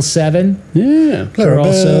Clarabelle 7. Yeah, for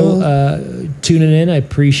also tuning in. I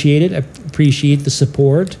appreciate it. I appreciate the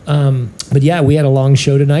support. But yeah, we had a long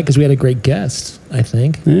show tonight because we had a great guest. I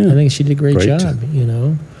think. Yeah. I think she did a great job.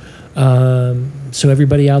 So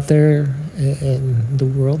everybody out there in the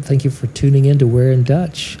world, thank you for tuning in to We're in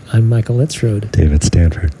Dutch. I'm Michael Letstrode. David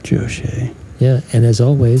Stanford. Joe Shea. Yeah, and as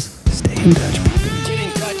always, stay in touch.